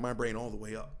is fucking my brain all the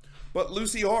way up. But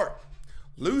Lucy Hart.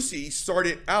 Lucy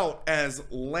started out as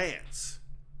Lance.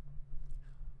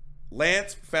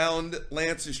 Lance found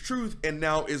Lance's truth and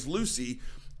now is Lucy,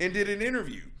 and did an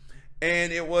interview.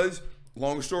 And it was,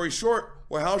 long story short,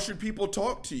 well, how should people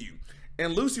talk to you?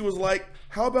 And Lucy was like,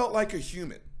 how about like a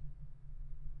human?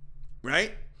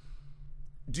 Right?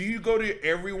 Do you go to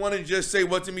everyone and just say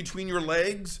what's in between your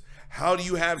legs? How do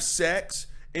you have sex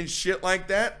and shit like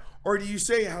that? Or do you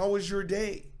say, how was your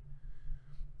day?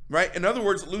 Right? In other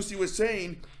words, Lucy was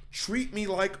saying, treat me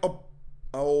like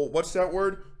what's that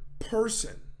word?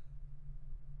 Person.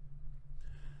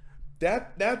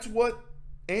 That's what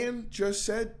Ann just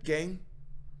said, gang.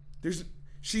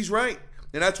 She's right.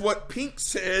 And that's what Pink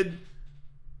said,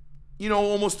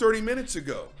 almost 30 minutes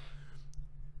ago.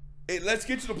 Let's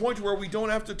get to the point where we don't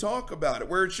have to talk about it,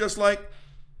 where it's just like,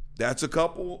 that's a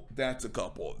couple, that's a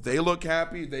couple. They look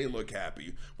happy, they look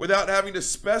happy. Without having to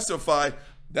specify,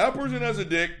 that person has a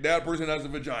dick, that person has a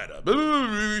vagina.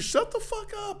 Shut the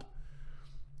fuck up.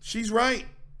 She's right.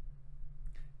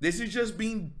 This is just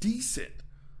being decent.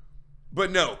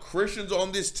 But no, Christians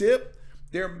on this tip,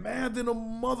 they're mad than a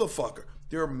motherfucker.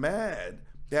 They're mad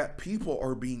that people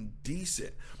are being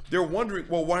decent. They're wondering,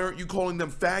 well, why aren't you calling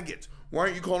them faggots? Why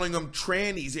aren't you calling them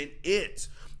trannies and its?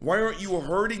 Why aren't you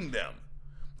hurting them?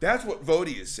 That's what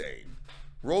Vody is saying.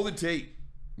 Roll the tape.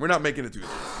 We're not making it through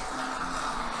this.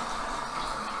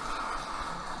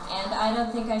 And I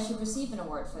don't think I should receive an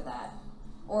award for that,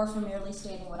 or for merely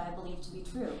stating what I believe to be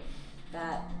true.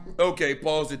 Okay,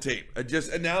 pause the tape.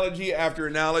 Just analogy after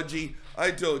analogy.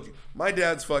 I told you, my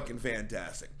dad's fucking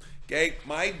fantastic. Okay,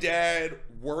 my dad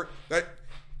worked.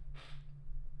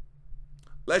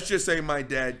 Let's just say my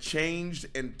dad changed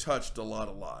and touched a lot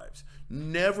of lives.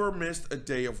 Never missed a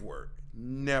day of work.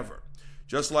 Never.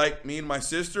 Just like me and my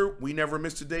sister, we never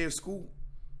missed a day of school.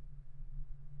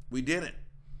 We didn't.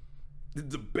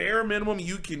 The bare minimum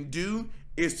you can do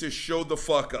is to show the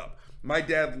fuck up. My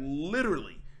dad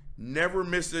literally never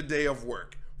missed a day of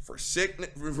work for sickness,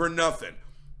 for nothing.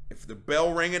 If the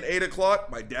bell rang at 8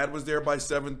 o'clock, my dad was there by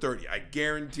 7:30. I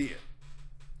guarantee it.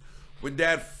 When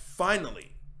dad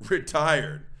finally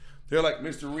retired, they're like,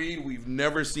 Mr. Reed, we've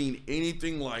never seen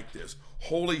anything like this.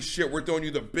 Holy shit, we're throwing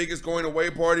you the biggest going away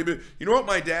party. But you know what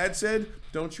my dad said?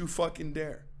 Don't you fucking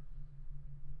dare.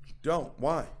 Don't.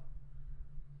 Why?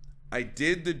 I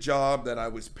did the job that I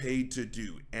was paid to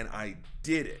do, and I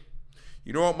did it.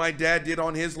 You know what my dad did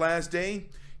on his last day?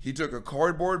 He took a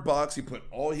cardboard box, he put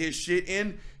all his shit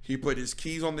in, he put his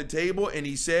keys on the table, and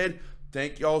he said,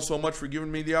 thank y'all so much for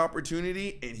giving me the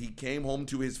opportunity, and he came home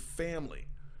to his family.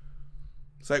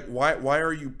 It's like, why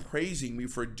are you praising me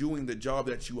for doing the job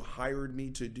that you hired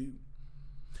me to do?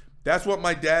 That's what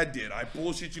my dad did. I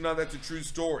bullshit you not, that's a true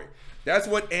story. That's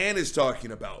what Ann is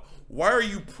talking about. Why are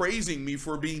you praising me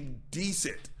for being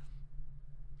decent?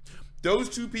 Those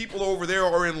two people over there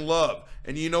are in love.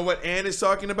 And you know what Ann is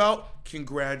talking about?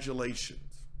 Congratulations.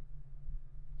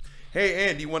 Hey,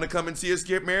 Ann, do you want to come and see us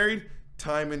get married?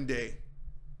 Time and day.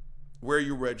 Where are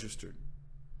you registered?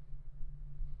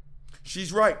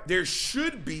 She's right. There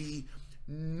should be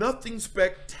nothing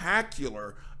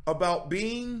spectacular about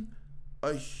being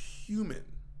a human.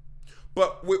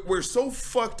 But we're so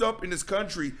fucked up in this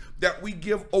country that we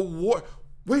give award.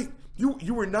 Wait,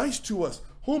 you were nice to us.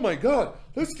 Oh my God,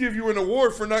 let's give you an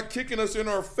award for not kicking us in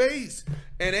our face.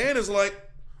 And Ann is like,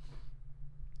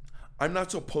 I'm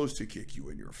not supposed to kick you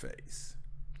in your face.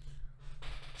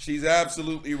 She's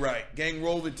absolutely right. Gang,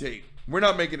 roll the tape. We're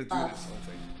not making it through this whole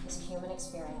thing. It's a human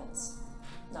experience,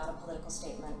 not a political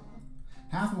statement.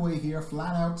 Hathaway here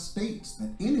flat out states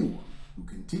that anyone who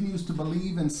continues to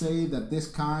believe and say that this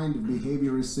kind of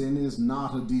behavior is sin is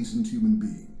not a decent human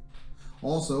being.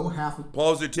 Also,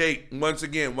 pause the tape. Once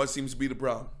again, what seems to be the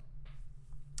problem?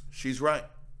 She's right.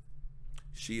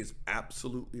 She is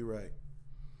absolutely right.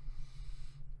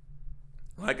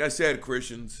 Like I said,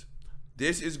 Christians,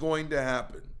 this is going to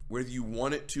happen, whether you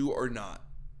want it to or not.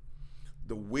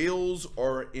 The wheels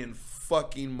are in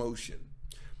fucking motion.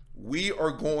 We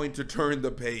are going to turn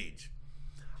the page.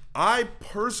 I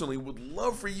personally would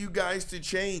love for you guys to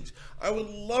change. I would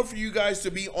love for you guys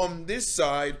to be on this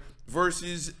side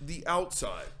versus the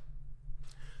outside.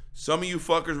 Some of you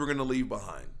fuckers we're going to leave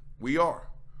behind. We are.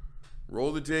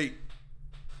 Roll the tape.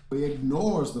 He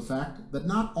ignores the fact that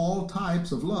not all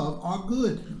types of love are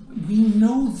good. We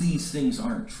know these things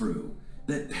aren't true.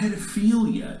 That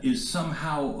pedophilia is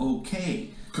somehow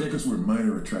okay. Because we're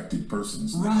minor attracted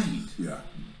persons. Right. Yeah.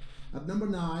 At number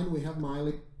 9, we have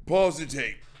Miley. Pause the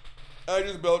tape. I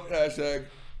just built hashtag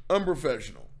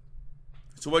unprofessional.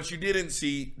 So what you didn't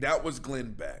see, that was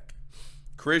Glenn Beck.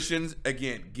 Christians,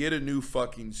 again, get a new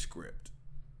fucking script.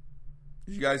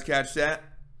 Did you guys catch that?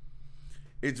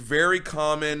 It's very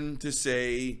common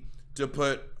to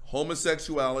put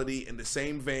homosexuality in the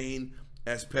same vein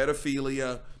as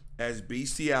pedophilia, as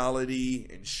bestiality,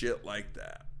 and shit like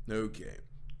that. Okay.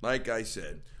 Like I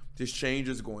said, this change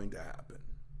is going to happen.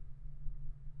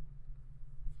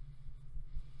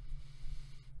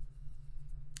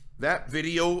 That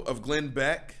video of Glenn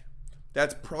Beck,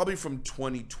 that's probably from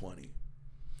 2020.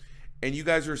 And you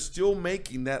guys are still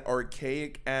making that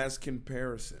archaic ass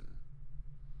comparison.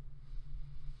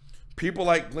 People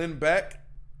like Glenn Beck,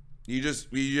 you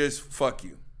just fuck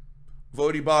you.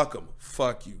 Vodi Bakum,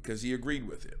 fuck you, because he agreed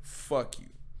with it. Fuck you.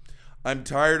 I'm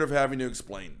tired of having to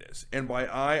explain this. And by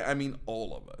I mean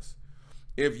all of us.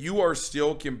 If you are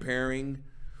still comparing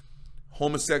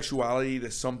homosexuality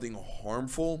to something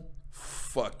harmful,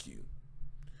 fuck you.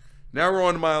 Now we're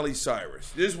on to Miley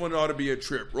Cyrus. This one ought to be a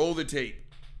trip. Roll the tape.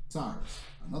 Cyrus,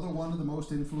 another one of the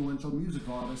most influential music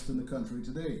artists in the country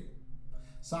today.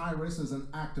 Cyrus is an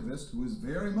activist who is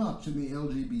very much in the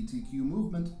LGBTQ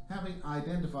movement, having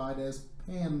identified as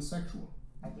pansexual.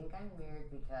 I think I'm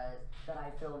weird because that I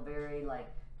feel very like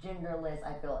genderless,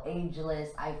 I feel ageless,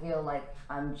 I feel like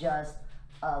I'm just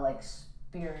like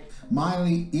spirit.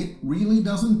 Miley, it really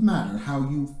doesn't matter how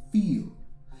you feel.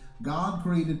 God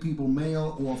created people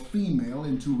male or female,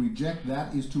 and to reject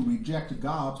that is to reject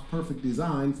God's perfect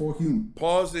design for humans.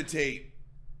 Pause the tape.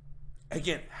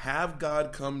 Again, have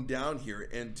God come down here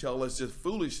and tell us his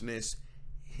foolishness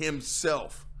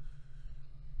himself.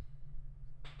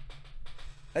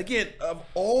 Again, of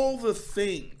all the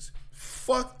things,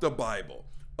 fuck the Bible,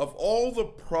 of all the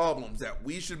problems that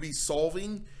we should be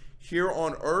solving here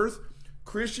on earth,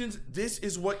 Christians, this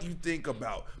is what you think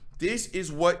about. This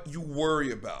is what you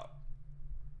worry about.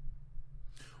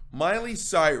 Miley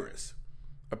Cyrus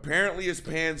apparently is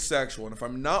pansexual, and if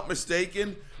I'm not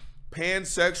mistaken,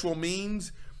 pansexual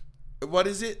means, what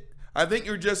is it? I think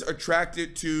you're just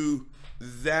attracted to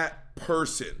that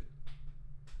person.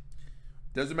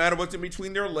 Doesn't matter what's in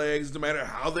between their legs, doesn't matter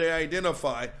how they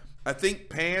identify. I think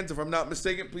pans, if I'm not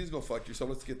mistaken, please go fuck yourself.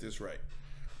 Let's get this right.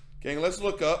 Okay, let's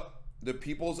look up the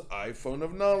people's iPhone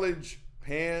of knowledge.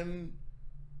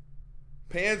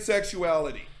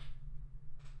 Pansexuality.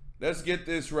 Let's get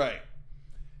this right.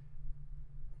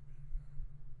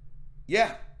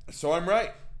 Yeah, so I'm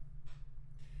right.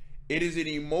 It is an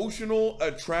emotional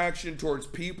attraction towards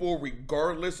people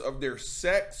regardless of their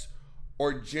sex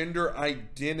or gender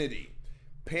identity.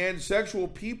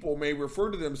 Pansexual people may refer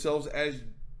to themselves as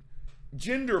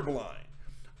gender blind,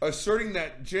 asserting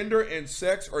that gender and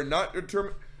sex are not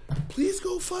determined. Please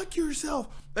go fuck yourself.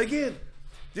 Again,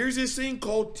 there's this thing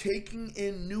called taking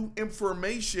in new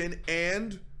information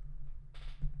and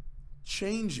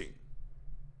changing.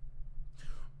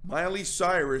 Miley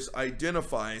Cyrus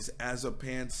identifies as a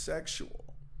pansexual.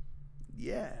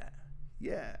 Yeah.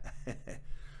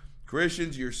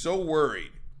 Christians, you're so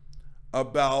worried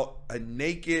about a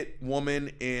naked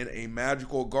woman in a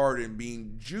magical garden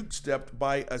being juke-stepped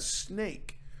by a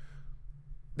snake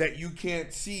that you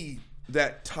can't see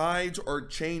that tides are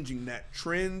changing, that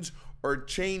trends are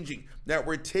changing, that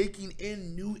we're taking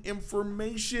in new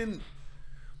information.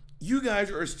 You guys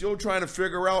are still trying to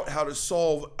figure out how to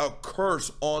solve a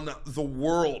curse on the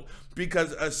world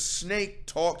because a snake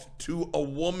talked to a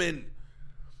woman.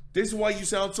 This is why you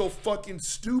sound so fucking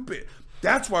stupid.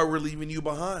 That's why we're leaving you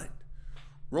behind.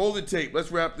 Roll the tape.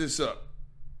 Let's wrap this up.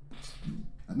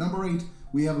 At number 8,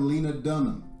 we have Lena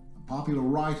Dunham, a popular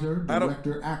writer,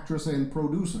 director, actress, and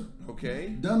producer. Okay.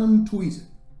 Dunham tweeted,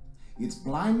 "It's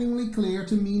blindingly clear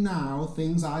to me now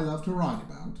things I love to write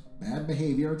about, bad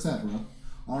behavior, etc.,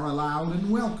 are allowed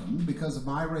and welcomed because of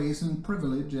my race and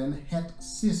privilege and het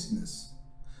cisness.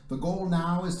 The goal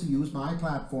now is to use my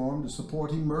platform to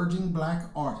support emerging black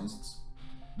artists,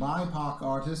 BIPOC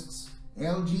artists,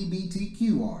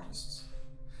 LGBTQ artists."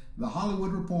 The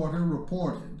Hollywood Reporter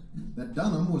reported that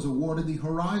Dunham was awarded the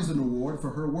Horizon Award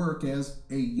for her work as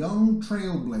a young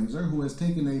trailblazer who has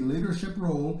taken a leadership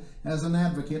role as an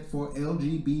advocate for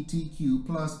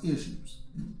LGBTQ+ issues.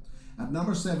 At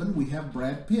number 7, we have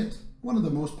Brad Pitt, one of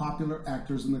the most popular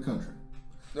actors in the country.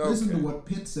 Okay. Listen to what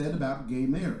Pitt said about gay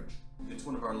marriage. It's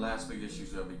one of our last big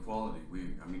issues of equality.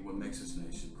 What makes this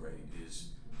nation great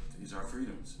is our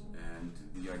freedoms and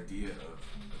the idea of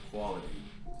equality,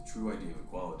 the true idea of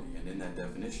equality. And in that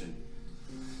definition,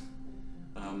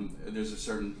 there's a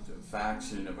certain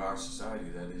faction of our society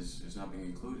that is not being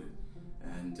included,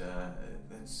 and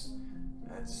that's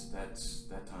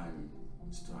that time.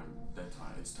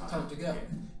 It's time to go.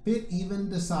 Pitt even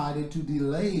decided to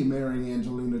delay marrying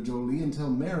Angelina Jolie until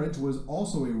marriage was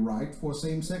also a right for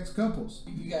same-sex couples.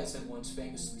 You guys had once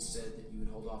famously said that you would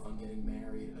hold off on getting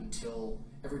married until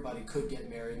everybody could get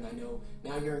married, and I know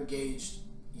now you're engaged.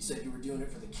 You said you were doing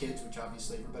it for the kids, which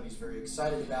obviously everybody's very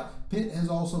excited about. Pitt has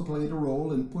also played a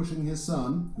role in pushing his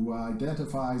son, who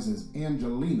identifies as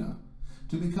Angelina,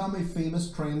 to become a famous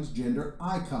transgender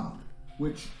icon,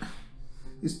 which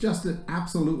is just an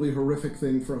absolutely horrific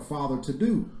thing for a father to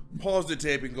do. Pause the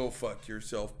tape and go fuck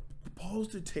yourself. Pause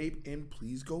the tape and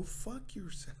please go fuck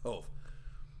yourself.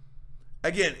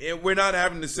 Again, we're not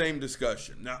having the same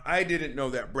discussion. Now, I didn't know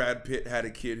that Brad Pitt had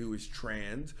a kid who is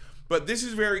trans, but this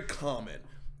is very common.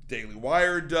 Daily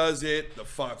Wire does it. The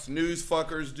Fox News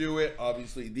fuckers do it.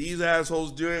 Obviously, these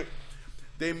assholes do it.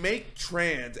 They make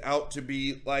trans out to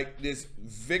be like this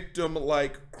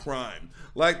victim-like crime.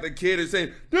 Like the kid is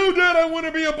saying, no, Dad, I want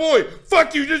to be a boy.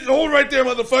 Fuck you. Just hold right there,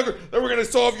 motherfucker. Then we're going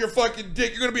to solve your fucking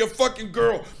dick. You're going to be a fucking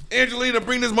girl. Angelina,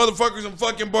 bring this motherfucker some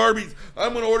fucking Barbies.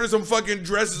 I'm going to order some fucking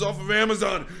dresses off of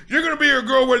Amazon. You're going to be a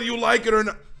girl whether you like it or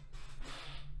not.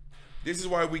 This is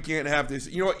why we can't have this.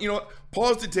 You know what?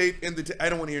 Pause the tape and I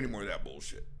don't want to hear any more of that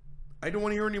bullshit. I don't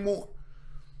want to hear any more.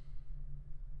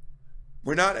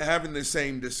 We're not having the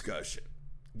same discussion.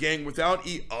 Gang, without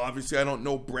obviously I don't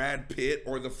know Brad Pitt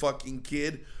or the fucking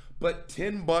kid, but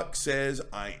 $10 says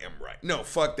I am right. No,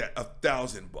 fuck that.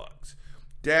 $1,000.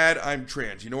 Dad, I'm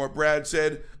trans. You know what Brad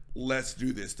said? Let's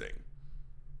do this thing.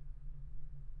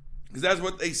 Because that's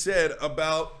what they said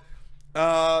about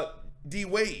D.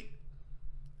 Wade.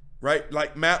 Right?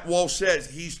 Like Matt Walsh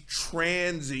says, he's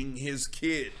transing his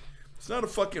kid. It's not a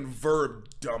fucking verb,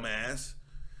 dumbass.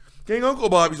 Gang, Uncle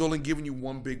Bobby's only giving you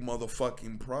one big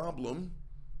motherfucking problem.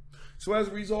 So as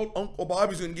a result, Uncle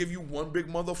Bobby's going to give you one big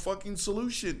motherfucking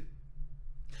solution.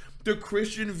 The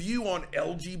Christian view on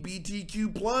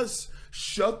LGBTQ+.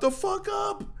 Shut the fuck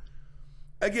up.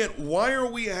 Again, why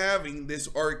are we having this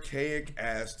archaic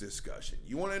ass discussion?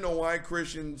 You want to know why,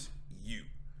 Christians?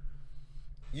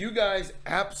 You guys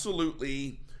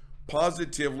absolutely,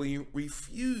 positively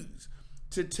refuse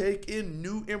to take in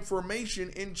new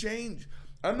information and change.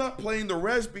 I'm not playing the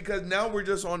rest because now we're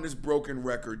just on this broken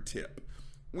record tip.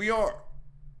 We are.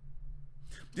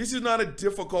 This is not a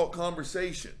difficult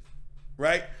conversation,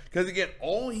 right? Because again,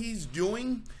 all he's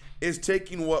doing is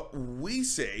taking what we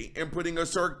say and putting a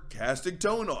sarcastic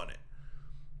tone on it,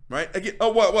 right? Again, oh,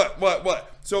 what?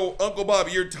 So Uncle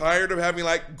Bobby, you're tired of having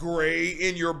like gray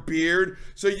in your beard,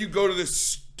 so you go to the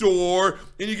store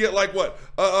and you get like what?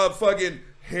 A fucking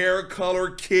hair color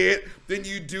kit. Then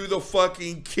you do the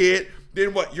fucking kit.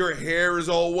 Then what? Your hair is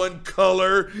all one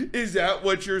color. Is that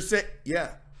what you're saying?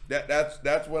 Yeah,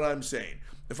 that's what I'm saying.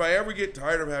 If I ever get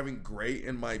tired of having gray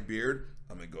in my beard,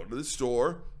 I'm gonna go to the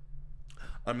store.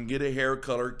 I'm gonna get a hair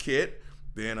color kit.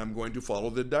 Then I'm going to follow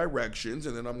the directions,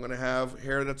 and then I'm gonna have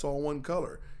hair that's all one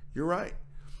color. You're right.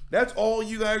 That's all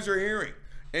you guys are hearing.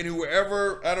 And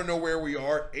whoever, I don't know where we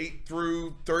are, 8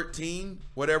 through 13,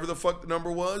 whatever the fuck the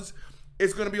number was,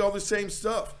 it's gonna be all the same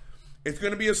stuff. It's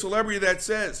gonna be a celebrity that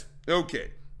says,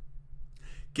 okay,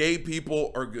 gay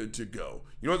people are good to go.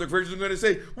 You know what the Christians are going to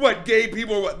say? What, gay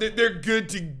people, what? They're good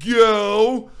to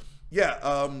go?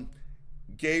 Yeah,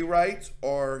 gay rights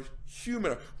are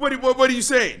human. What are you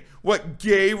saying? What,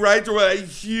 gay rights are what,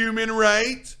 human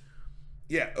rights?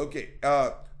 Yeah, okay,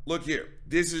 look here.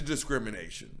 This is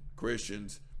discrimination,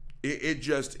 Christians. It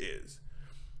just is.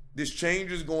 This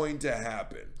change is going to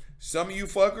happen. Some of you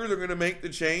fuckers are going to make the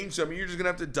change. Some of you are just going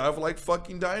to have to die like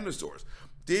fucking dinosaurs.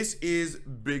 This is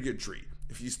bigotry.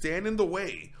 If you stand in the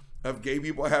way of gay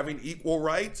people having equal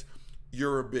rights,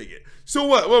 you're a bigot. So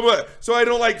what? So I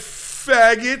don't like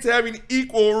faggots having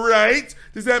equal rights?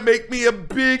 Does that make me a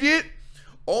bigot?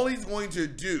 All he's going to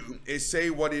do is say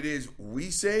what it is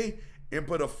we say and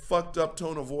put a fucked up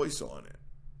tone of voice on it.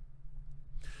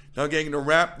 Now, gang, to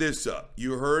wrap this up,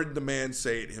 you heard the man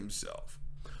say it himself.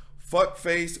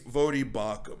 Fuckface Voddie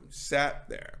Baucham sat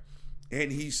there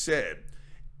and he said,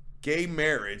 gay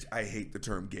marriage, I hate the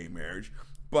term gay marriage,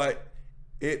 but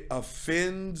it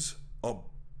offends a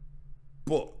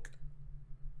book.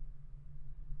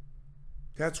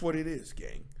 That's what it is,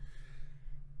 gang.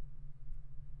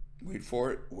 Wait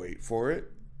for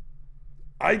it.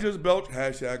 I just belched,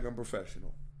 hashtag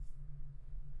unprofessional.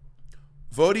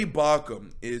 Voddie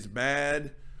Baucham is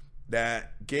mad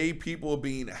that gay people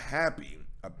being happy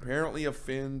apparently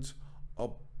offends a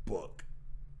book.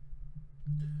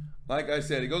 Like I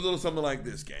said, it goes a little something like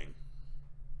this, gang.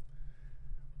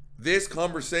 This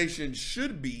conversation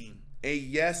should be a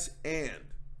yes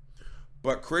and.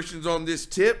 But Christians on this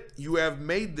tip, you have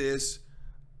made this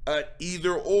an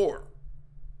either or.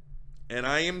 And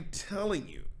I am telling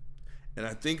you, and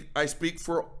I think I speak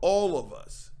for all of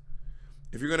us,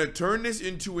 if you're going to turn this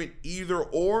into an either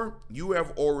or, you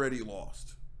have already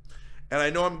lost. And I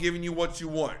know I'm giving you what you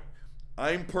want.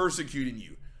 I'm persecuting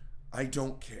you. I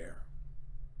don't care.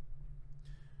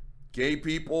 Gay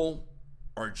people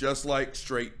are just like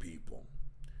straight people.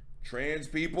 Trans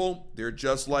people, they're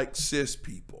just like cis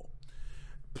people.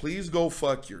 Please go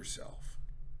fuck yourself.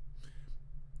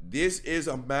 This is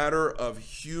a matter of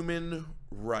human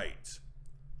rights.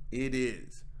 It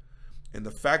is. And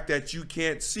the fact that you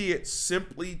can't see it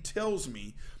simply tells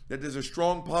me that there's a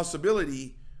strong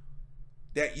possibility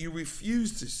that you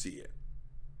refuse to see it.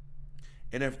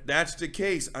 And if that's the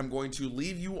case, I'm going to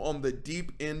leave you on the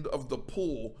deep end of the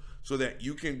pool so that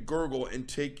you can gurgle and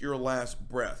take your last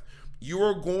breath. You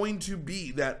are going to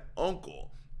be that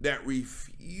uncle that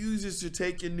refuses to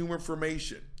take in new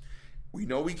information. We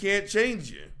know we can't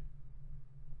change you.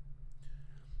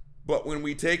 But when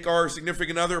we take our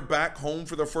significant other back home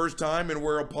for the first time and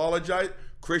we're apologized,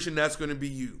 Christian, that's going to be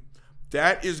you.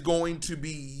 That is going to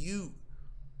be you.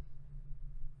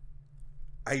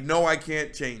 I know I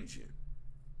can't change you.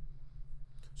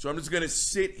 So I'm just going to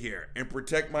sit here and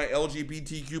protect my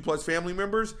LGBTQ plus family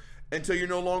members until you're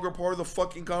no longer part of the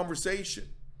fucking conversation.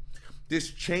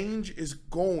 This change is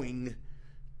going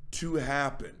to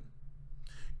happen.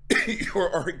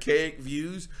 Your archaic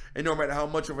views, and no matter how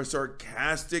much of a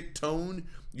sarcastic tone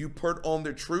you put on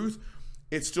the truth,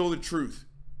 it's still the truth.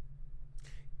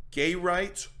 Gay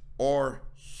rights are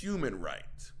human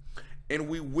rights. And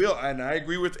we will, and I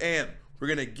agree with Ann, we're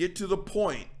going to get to the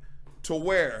point to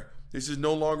where this is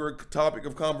no longer a topic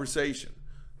of conversation,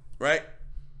 right?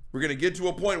 We're going to get to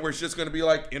a point where it's just going to be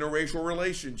like interracial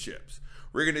relationships.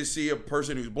 We're going to see a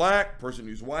person who's black, person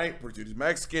who's white, person who's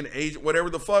Mexican, Asian, whatever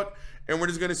the fuck, and we're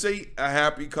just going to say a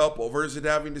happy couple versus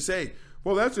having to say,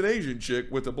 well, that's an Asian chick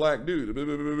with a black dude,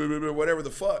 whatever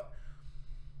the fuck.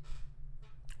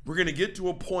 We're going to get to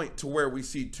a point to where we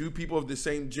see two people of the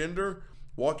same gender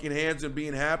walking hands and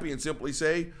being happy and simply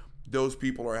say, those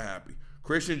people are happy.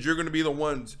 Christians, you're going to be the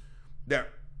ones that...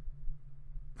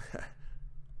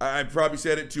 I probably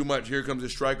said it too much. Here comes a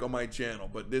strike on my channel,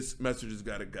 but this message has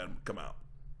got to come out.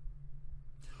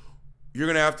 You're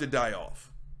going to have to die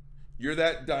off. You're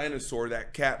that dinosaur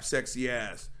that Cap Sexy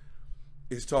Ass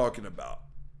is talking about.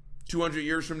 200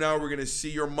 years from now, we're going to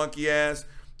see your monkey ass,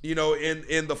 you know,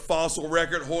 in the fossil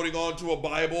record holding on to a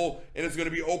Bible, and it's going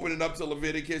to be opening up to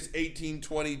Leviticus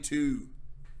 18:22.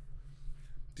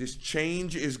 This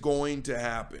change is going to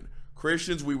happen.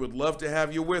 Christians, we would love to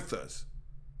have you with us.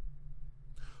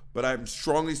 But I'm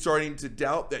strongly starting to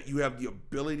doubt that you have the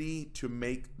ability to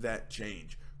make that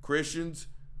change. Christians,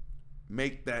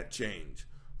 make that change.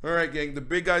 All right, gang, the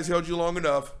big guy's held you long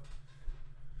enough.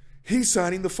 He's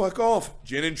signing the fuck off.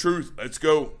 Gin and Truth, let's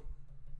go.